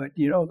true, but,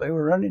 they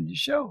were running the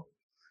show.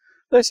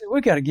 They said,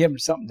 "We got to give them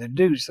something to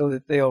do so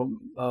that they'll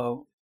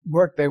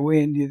work their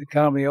way into the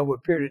economy over a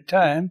period of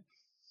time.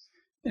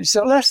 And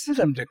so let's send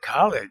them to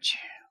college.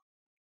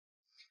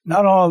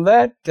 Not only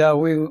that,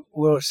 we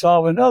will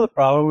solve another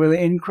problem. We'll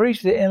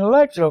increase the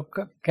intellectual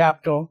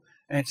capital,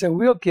 and so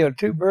we'll kill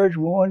two birds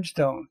with one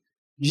stone."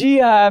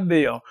 GI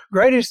Bill,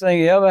 greatest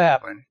thing that ever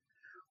happened.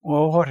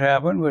 Well, what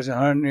happened was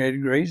 180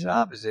 degrees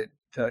opposite.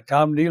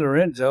 Tom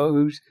DiLorenzo,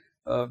 who's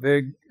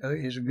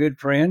is a good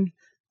friend,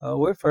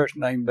 we're first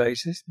name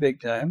basis, big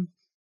time.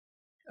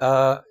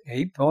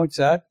 He points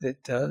out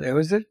that there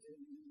was a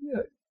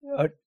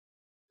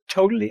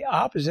totally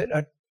opposite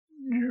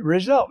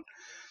result.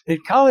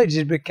 That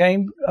colleges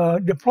became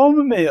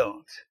diploma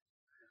mills.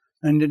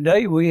 And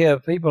today we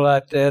have people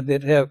out there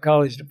that have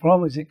college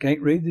diplomas that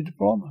can't read the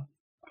diploma.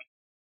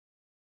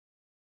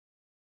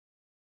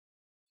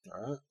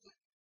 All right.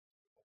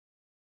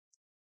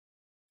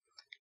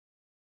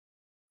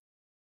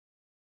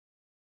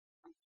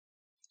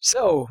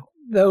 So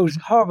those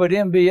Harvard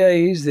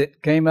MBAs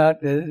that came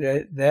out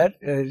that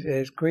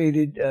has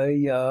created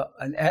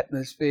an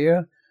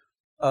atmosphere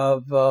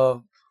of,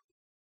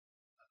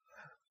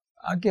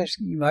 I guess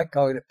you might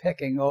call it a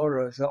pecking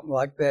order or something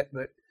like that.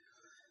 But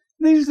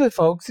these are the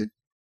folks that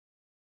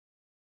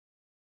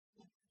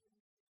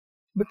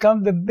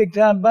become the big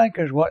time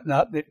bankers,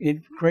 whatnot, that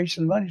increase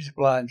the money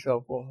supply and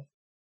so forth.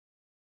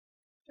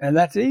 And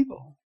that's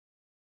evil.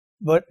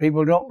 But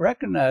people don't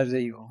recognize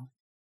evil.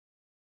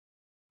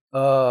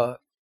 You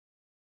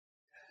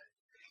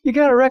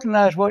got to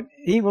recognize what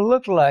evil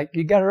looks like.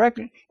 You got to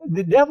recognize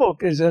the devil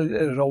is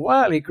a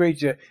wily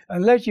creature.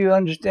 Unless you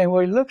understand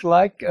what he looks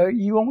like,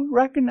 you won't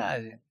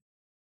recognize him.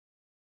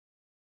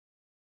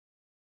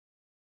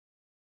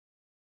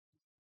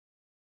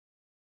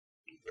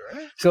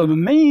 So the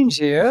means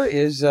here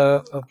is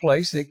a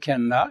place that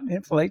cannot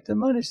inflate the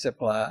money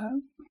supply.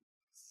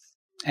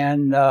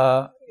 And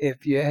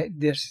if you had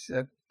this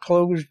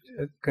closed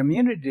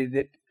community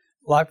that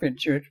life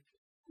insurance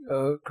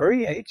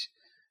creates,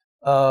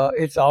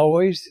 it's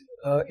always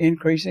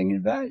increasing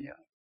in value.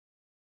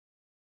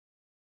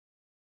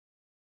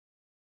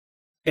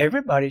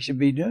 Everybody should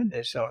be doing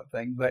this sort of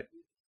thing, but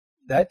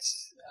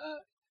that's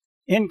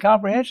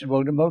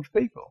incomprehensible to most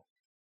people.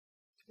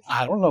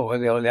 I don't know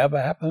whether it'll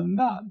ever happen or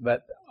not,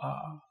 but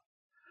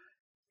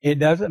it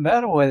doesn't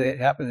matter whether it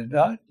happens or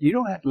not. You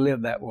don't have to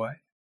live that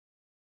way.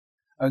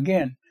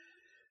 Again,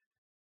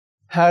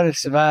 how to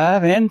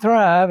survive and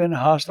thrive in a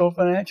hostile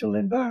financial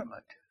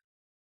environment.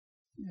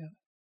 Yeah.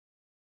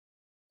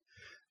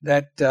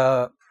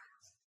 That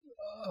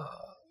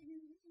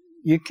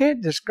you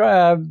can't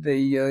describe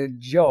the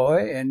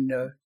joy and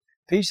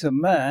peace of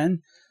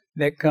mind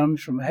that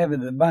comes from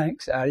having the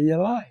banks out of your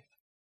life.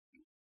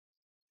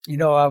 You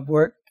know, I've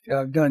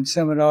done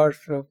seminars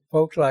for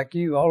folks like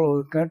you all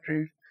over the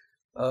country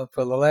for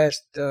the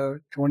last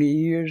 20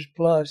 years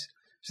plus.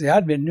 See,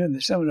 I'd been doing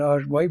the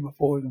seminars way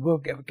before the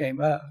book ever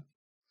came out.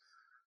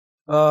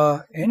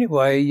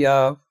 Anyway,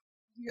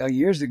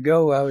 years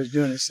ago, I was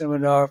doing a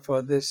seminar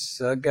for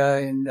this guy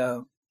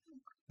in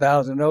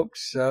Thousand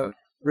Oaks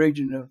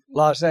region of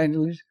Los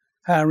Angeles,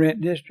 high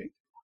rent district.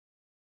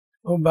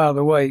 Oh, by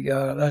the way,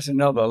 that's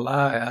another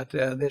lie out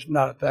there. There's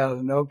not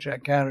 1,000 Oaks. I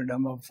counted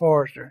them on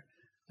Forrester.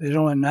 There's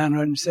only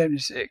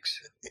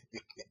 976.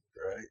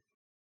 Right.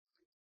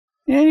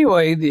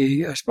 Anyway,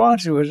 the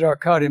sponsor was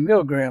Arkady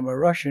Milgram, a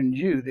Russian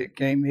Jew that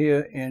came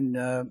here in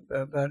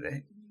about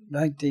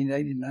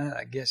 1989,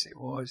 I guess it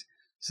was,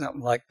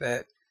 something like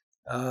that.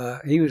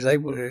 He was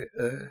able to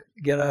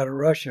get out of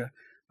Russia,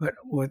 but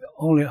with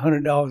only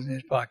 $100 in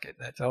his pocket.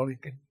 That's all he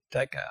could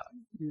take out.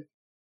 Yeah.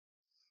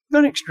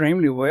 Done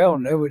extremely well.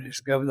 Never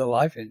discovered the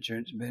life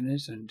insurance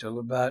business until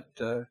about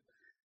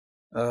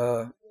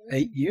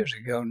 8 years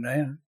ago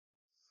now.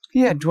 He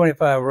had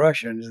 25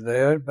 Russians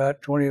there,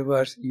 about 20 of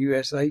us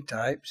USA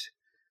types.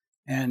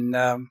 And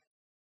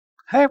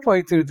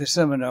halfway through the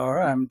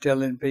seminar, I'm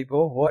telling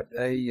people what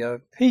a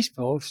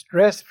peaceful,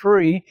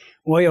 stress-free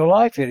way of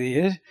life it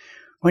is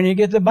when you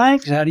get the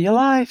banks out of your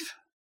life.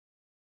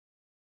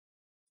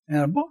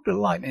 And a bolt of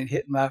lightning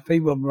hit my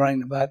feeble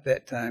brain about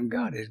that time.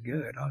 God is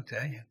good, I'll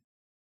tell you.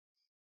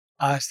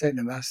 I said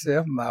to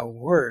myself, my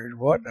word,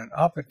 what an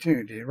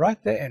opportunity. Right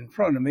there in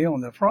front of me on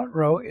the front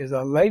row is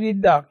a lady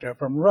doctor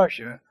from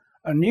Russia,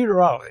 a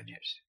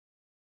neurologist.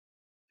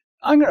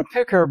 I'm going to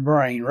pick her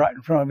brain right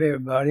in front of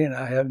everybody, and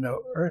I have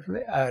no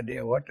earthly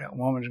idea what that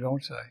woman's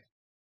going to say.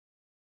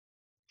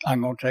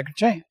 I'm going to take a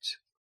chance.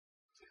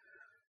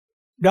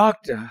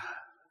 Doctor,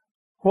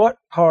 what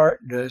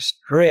part does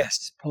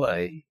stress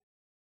play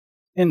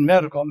in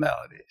medical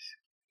maladies?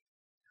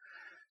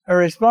 Her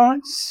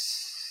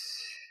response,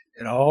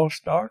 it all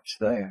starts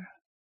there.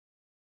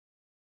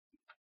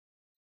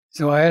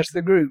 So I asked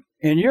the group,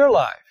 in your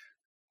life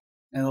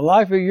and the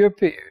life of your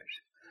peers,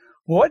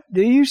 what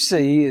do you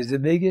see as the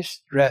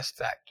biggest stress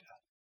factor?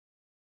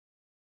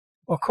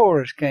 A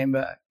chorus came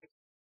back.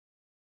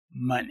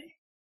 Money.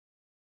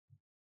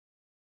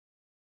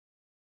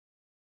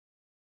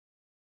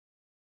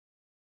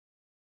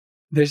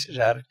 This is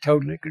how to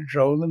totally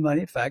control the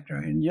money factor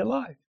in your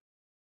life.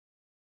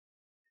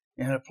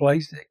 In a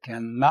place that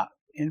cannot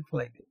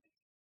inflate it.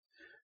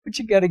 But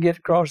you got to get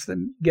across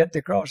the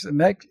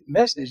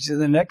message to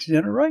the next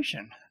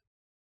generation.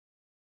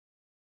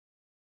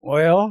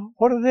 Well,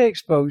 what are they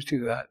exposed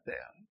to out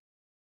there?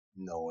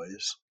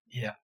 Noise.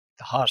 Yeah,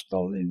 the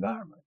hostile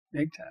environment,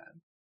 big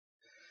time.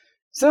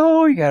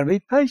 So you got to be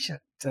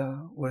patient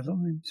with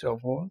them and so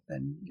forth,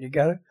 and you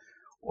got to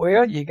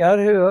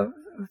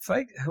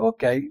fake.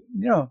 Okay,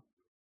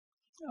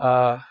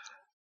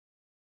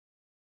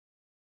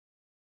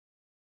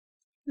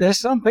 there's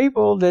some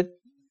people that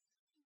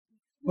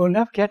will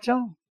never catch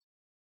on,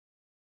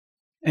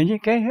 and you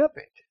can't help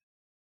it.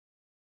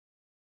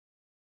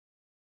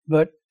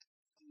 But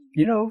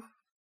you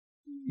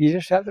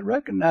just have to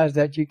recognize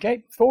that you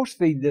can't force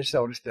feed this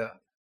sort of stuff.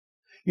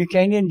 You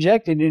can't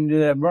inject it into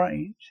their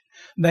brains.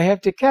 They have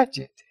to catch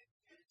it.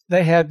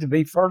 They have to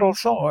be fertile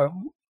soil,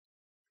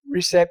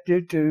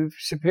 receptive to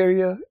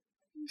superior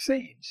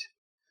seeds.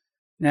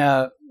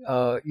 Now,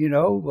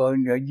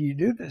 when you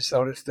do this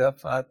sort of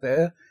stuff out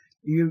there,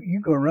 you're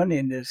going to run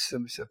into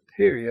some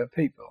superior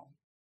people.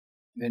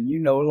 And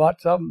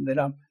lots of them that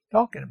I'm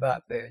talking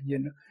about there.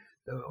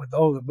 With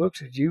all the books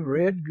that you've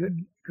read,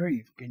 good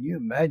grief. Can you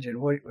imagine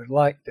what it was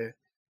like to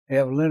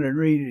have Leonard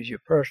Read as your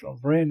personal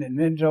friend and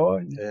mentor?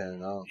 And yeah,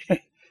 no.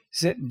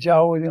 Sit and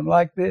jaw with him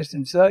like this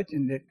and such,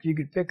 and that you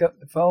could pick up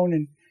the phone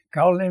and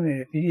call him,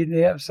 and if he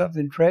didn't have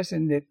something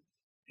pressing, that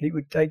he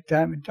would take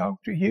time and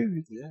talk to you,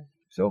 and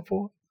so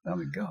forth. I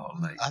mean,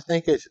 golly. I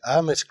think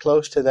I'm as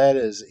close to that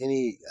as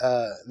any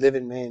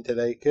living man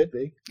today could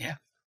be. Yeah.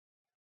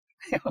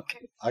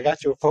 Okay. I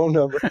got your phone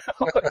number.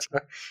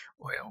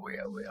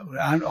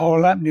 Well.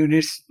 All I'm doing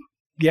is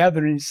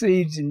gathering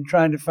seeds and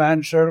trying to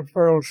find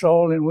fertile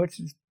soil in which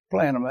to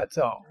plant them. That's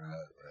all.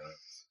 Right.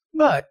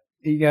 But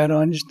you got to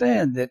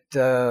understand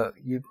that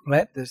you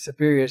plant the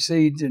superior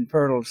seeds in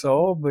fertile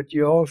soil, but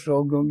you're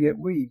also going to get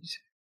weeds.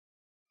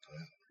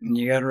 And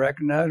you got to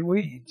recognize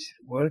weeds.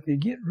 Well, if you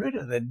get rid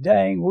of the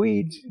dang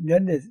weeds,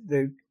 doesn't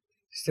the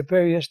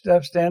superior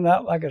stuff stand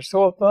out like a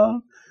sore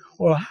thumb?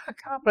 Well, how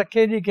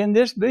complicated can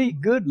this be?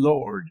 Good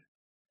Lord.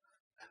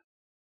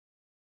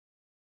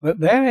 But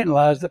therein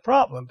lies the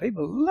problem.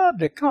 People love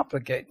to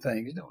complicate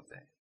things, don't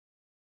they?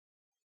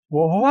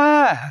 Well,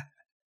 why?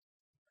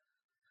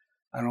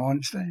 I don't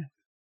understand.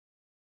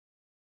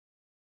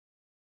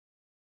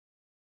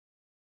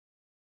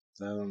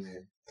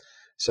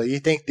 So you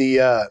think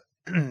the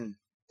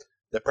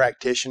the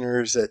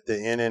practitioners at the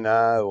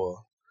NNI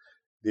will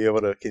be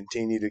able to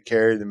continue to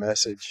carry the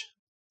message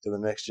to the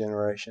next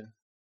generation?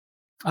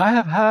 I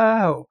have high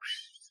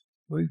hopes.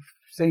 We've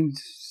seen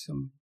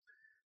some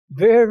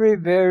very,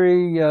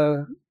 very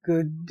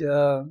good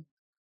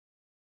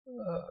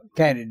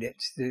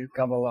candidates that have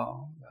come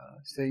along.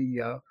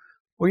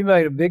 We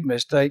made a big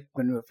mistake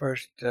when we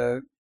first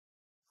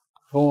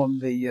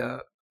formed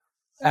the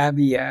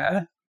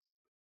IBI.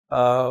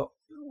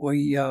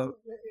 We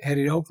had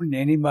it open to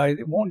anybody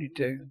that wanted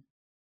to.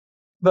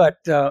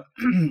 But,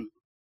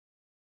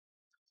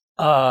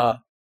 I've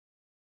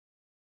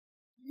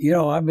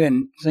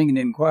been singing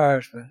in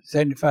choirs for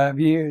 75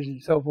 years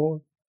and so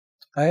forth.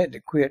 I had to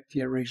quit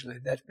here recently.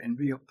 That's been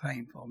real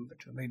painful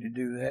for me to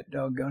do that,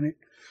 doggone it.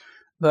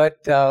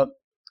 But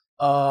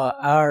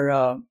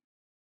our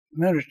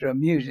minister of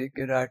music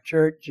at our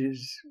church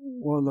is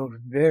one of those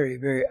very,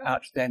 very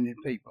outstanding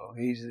people.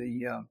 He's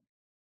the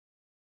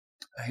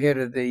head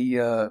of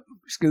the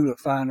School of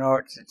Fine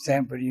Arts at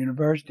Samford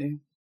University.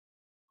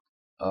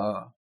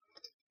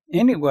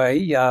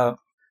 Anyway,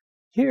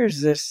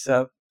 here's this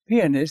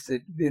pianist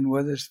that's been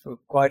with us for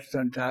quite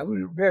some time. He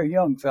was a very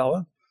young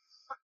fellow.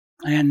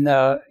 And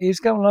he's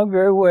coming along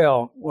very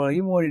well. Well,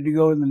 he wanted to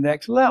go to the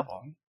next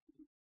level.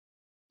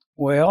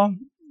 Well,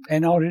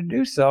 in order to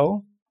do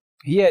so,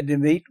 he had to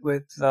meet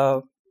with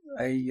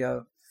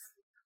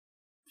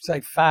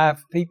say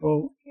 5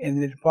 people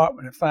in the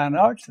Department of Fine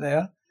Arts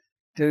there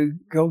to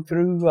go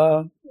through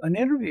an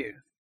interview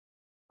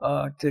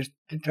to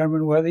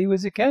determine whether he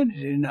was a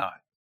candidate or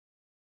not.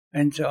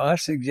 And so I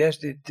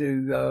suggested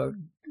to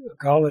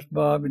Carlos,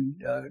 Bob,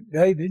 and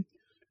David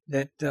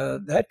that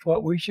that's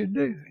what we should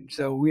do. And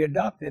so we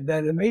adopted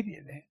that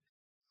immediately.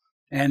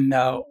 And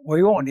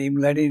we won't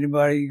even let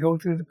anybody go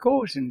through the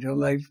course until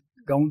they've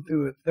gone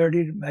through a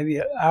 30 to maybe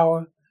an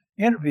hour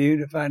interview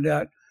to find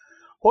out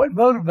what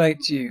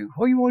motivates you,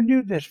 what you want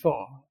to do this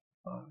for,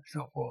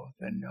 so forth.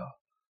 And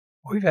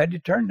we've had to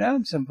turn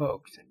down some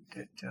folks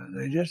that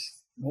they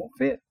just won't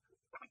fit.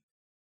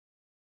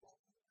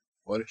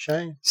 What a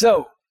shame.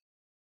 So,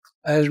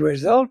 as a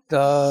result,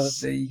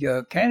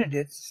 the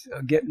candidates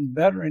are getting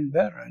better and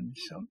better, and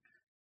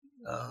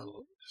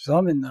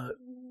some in the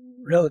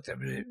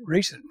relatively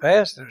recent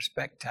past are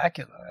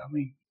spectacular. I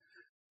mean,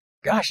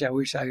 gosh, I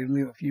wish I could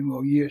live a few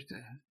more years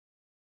to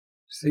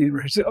see the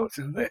results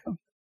of them.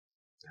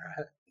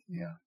 Right.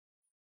 Yeah.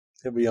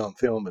 He'll be on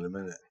film in a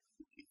minute.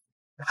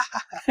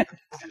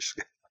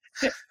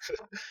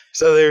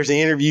 So there's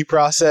the interview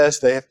process.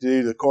 They have to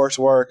do the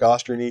coursework,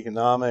 Austrian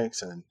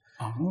economics, and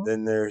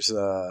then there's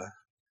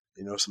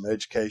some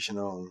education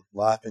on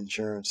life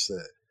insurance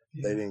that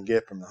they didn't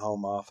get from the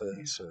home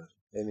office or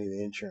any of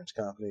the insurance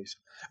companies,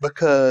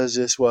 because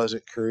this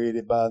wasn't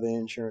created by the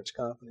insurance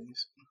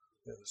companies.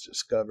 It was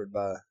discovered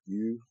by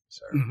you,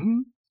 sir. Mm-hmm.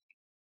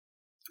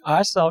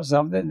 I saw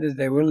something that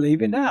they were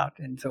leaving out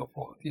and so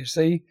forth. You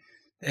see,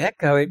 the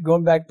heck of it,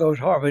 going back to those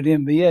Harvard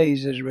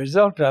MBAs, as a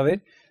result of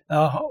it,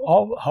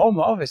 all home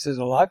offices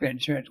of life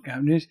insurance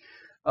companies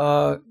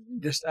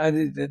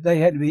decided that they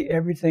had to be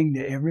everything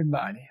to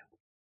everybody.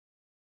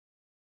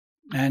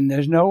 And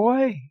there's no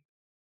way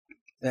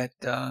that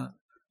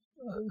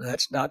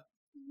that's not.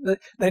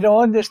 They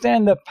don't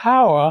understand the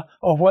power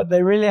of what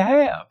they really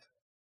have.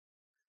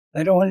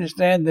 They don't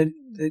understand that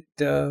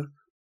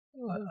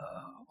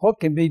what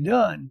can be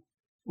done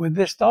with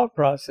this thought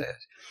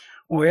process.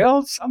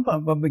 Well, some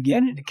of them are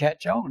beginning to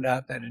catch on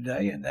out there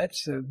today, and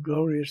that's a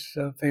glorious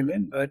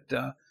feeling. But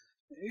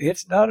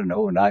it's not an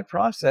overnight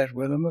process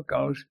with them,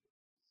 because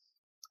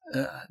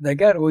they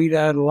got to weed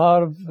out a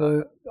lot of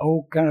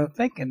old kind of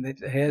thinking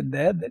that they had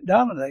there that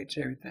dominates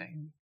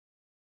everything.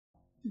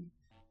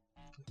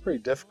 It's pretty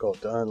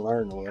difficult to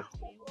unlearn.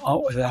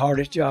 The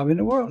hardest job in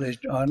the world is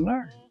to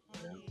unlearn.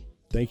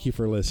 Thank you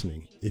for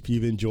listening. If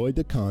you've enjoyed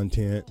the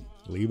content,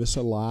 leave us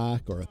a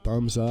like or a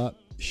thumbs up,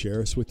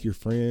 share us with your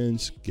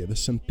friends, give us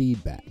some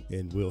feedback,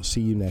 and we'll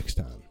see you next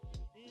time.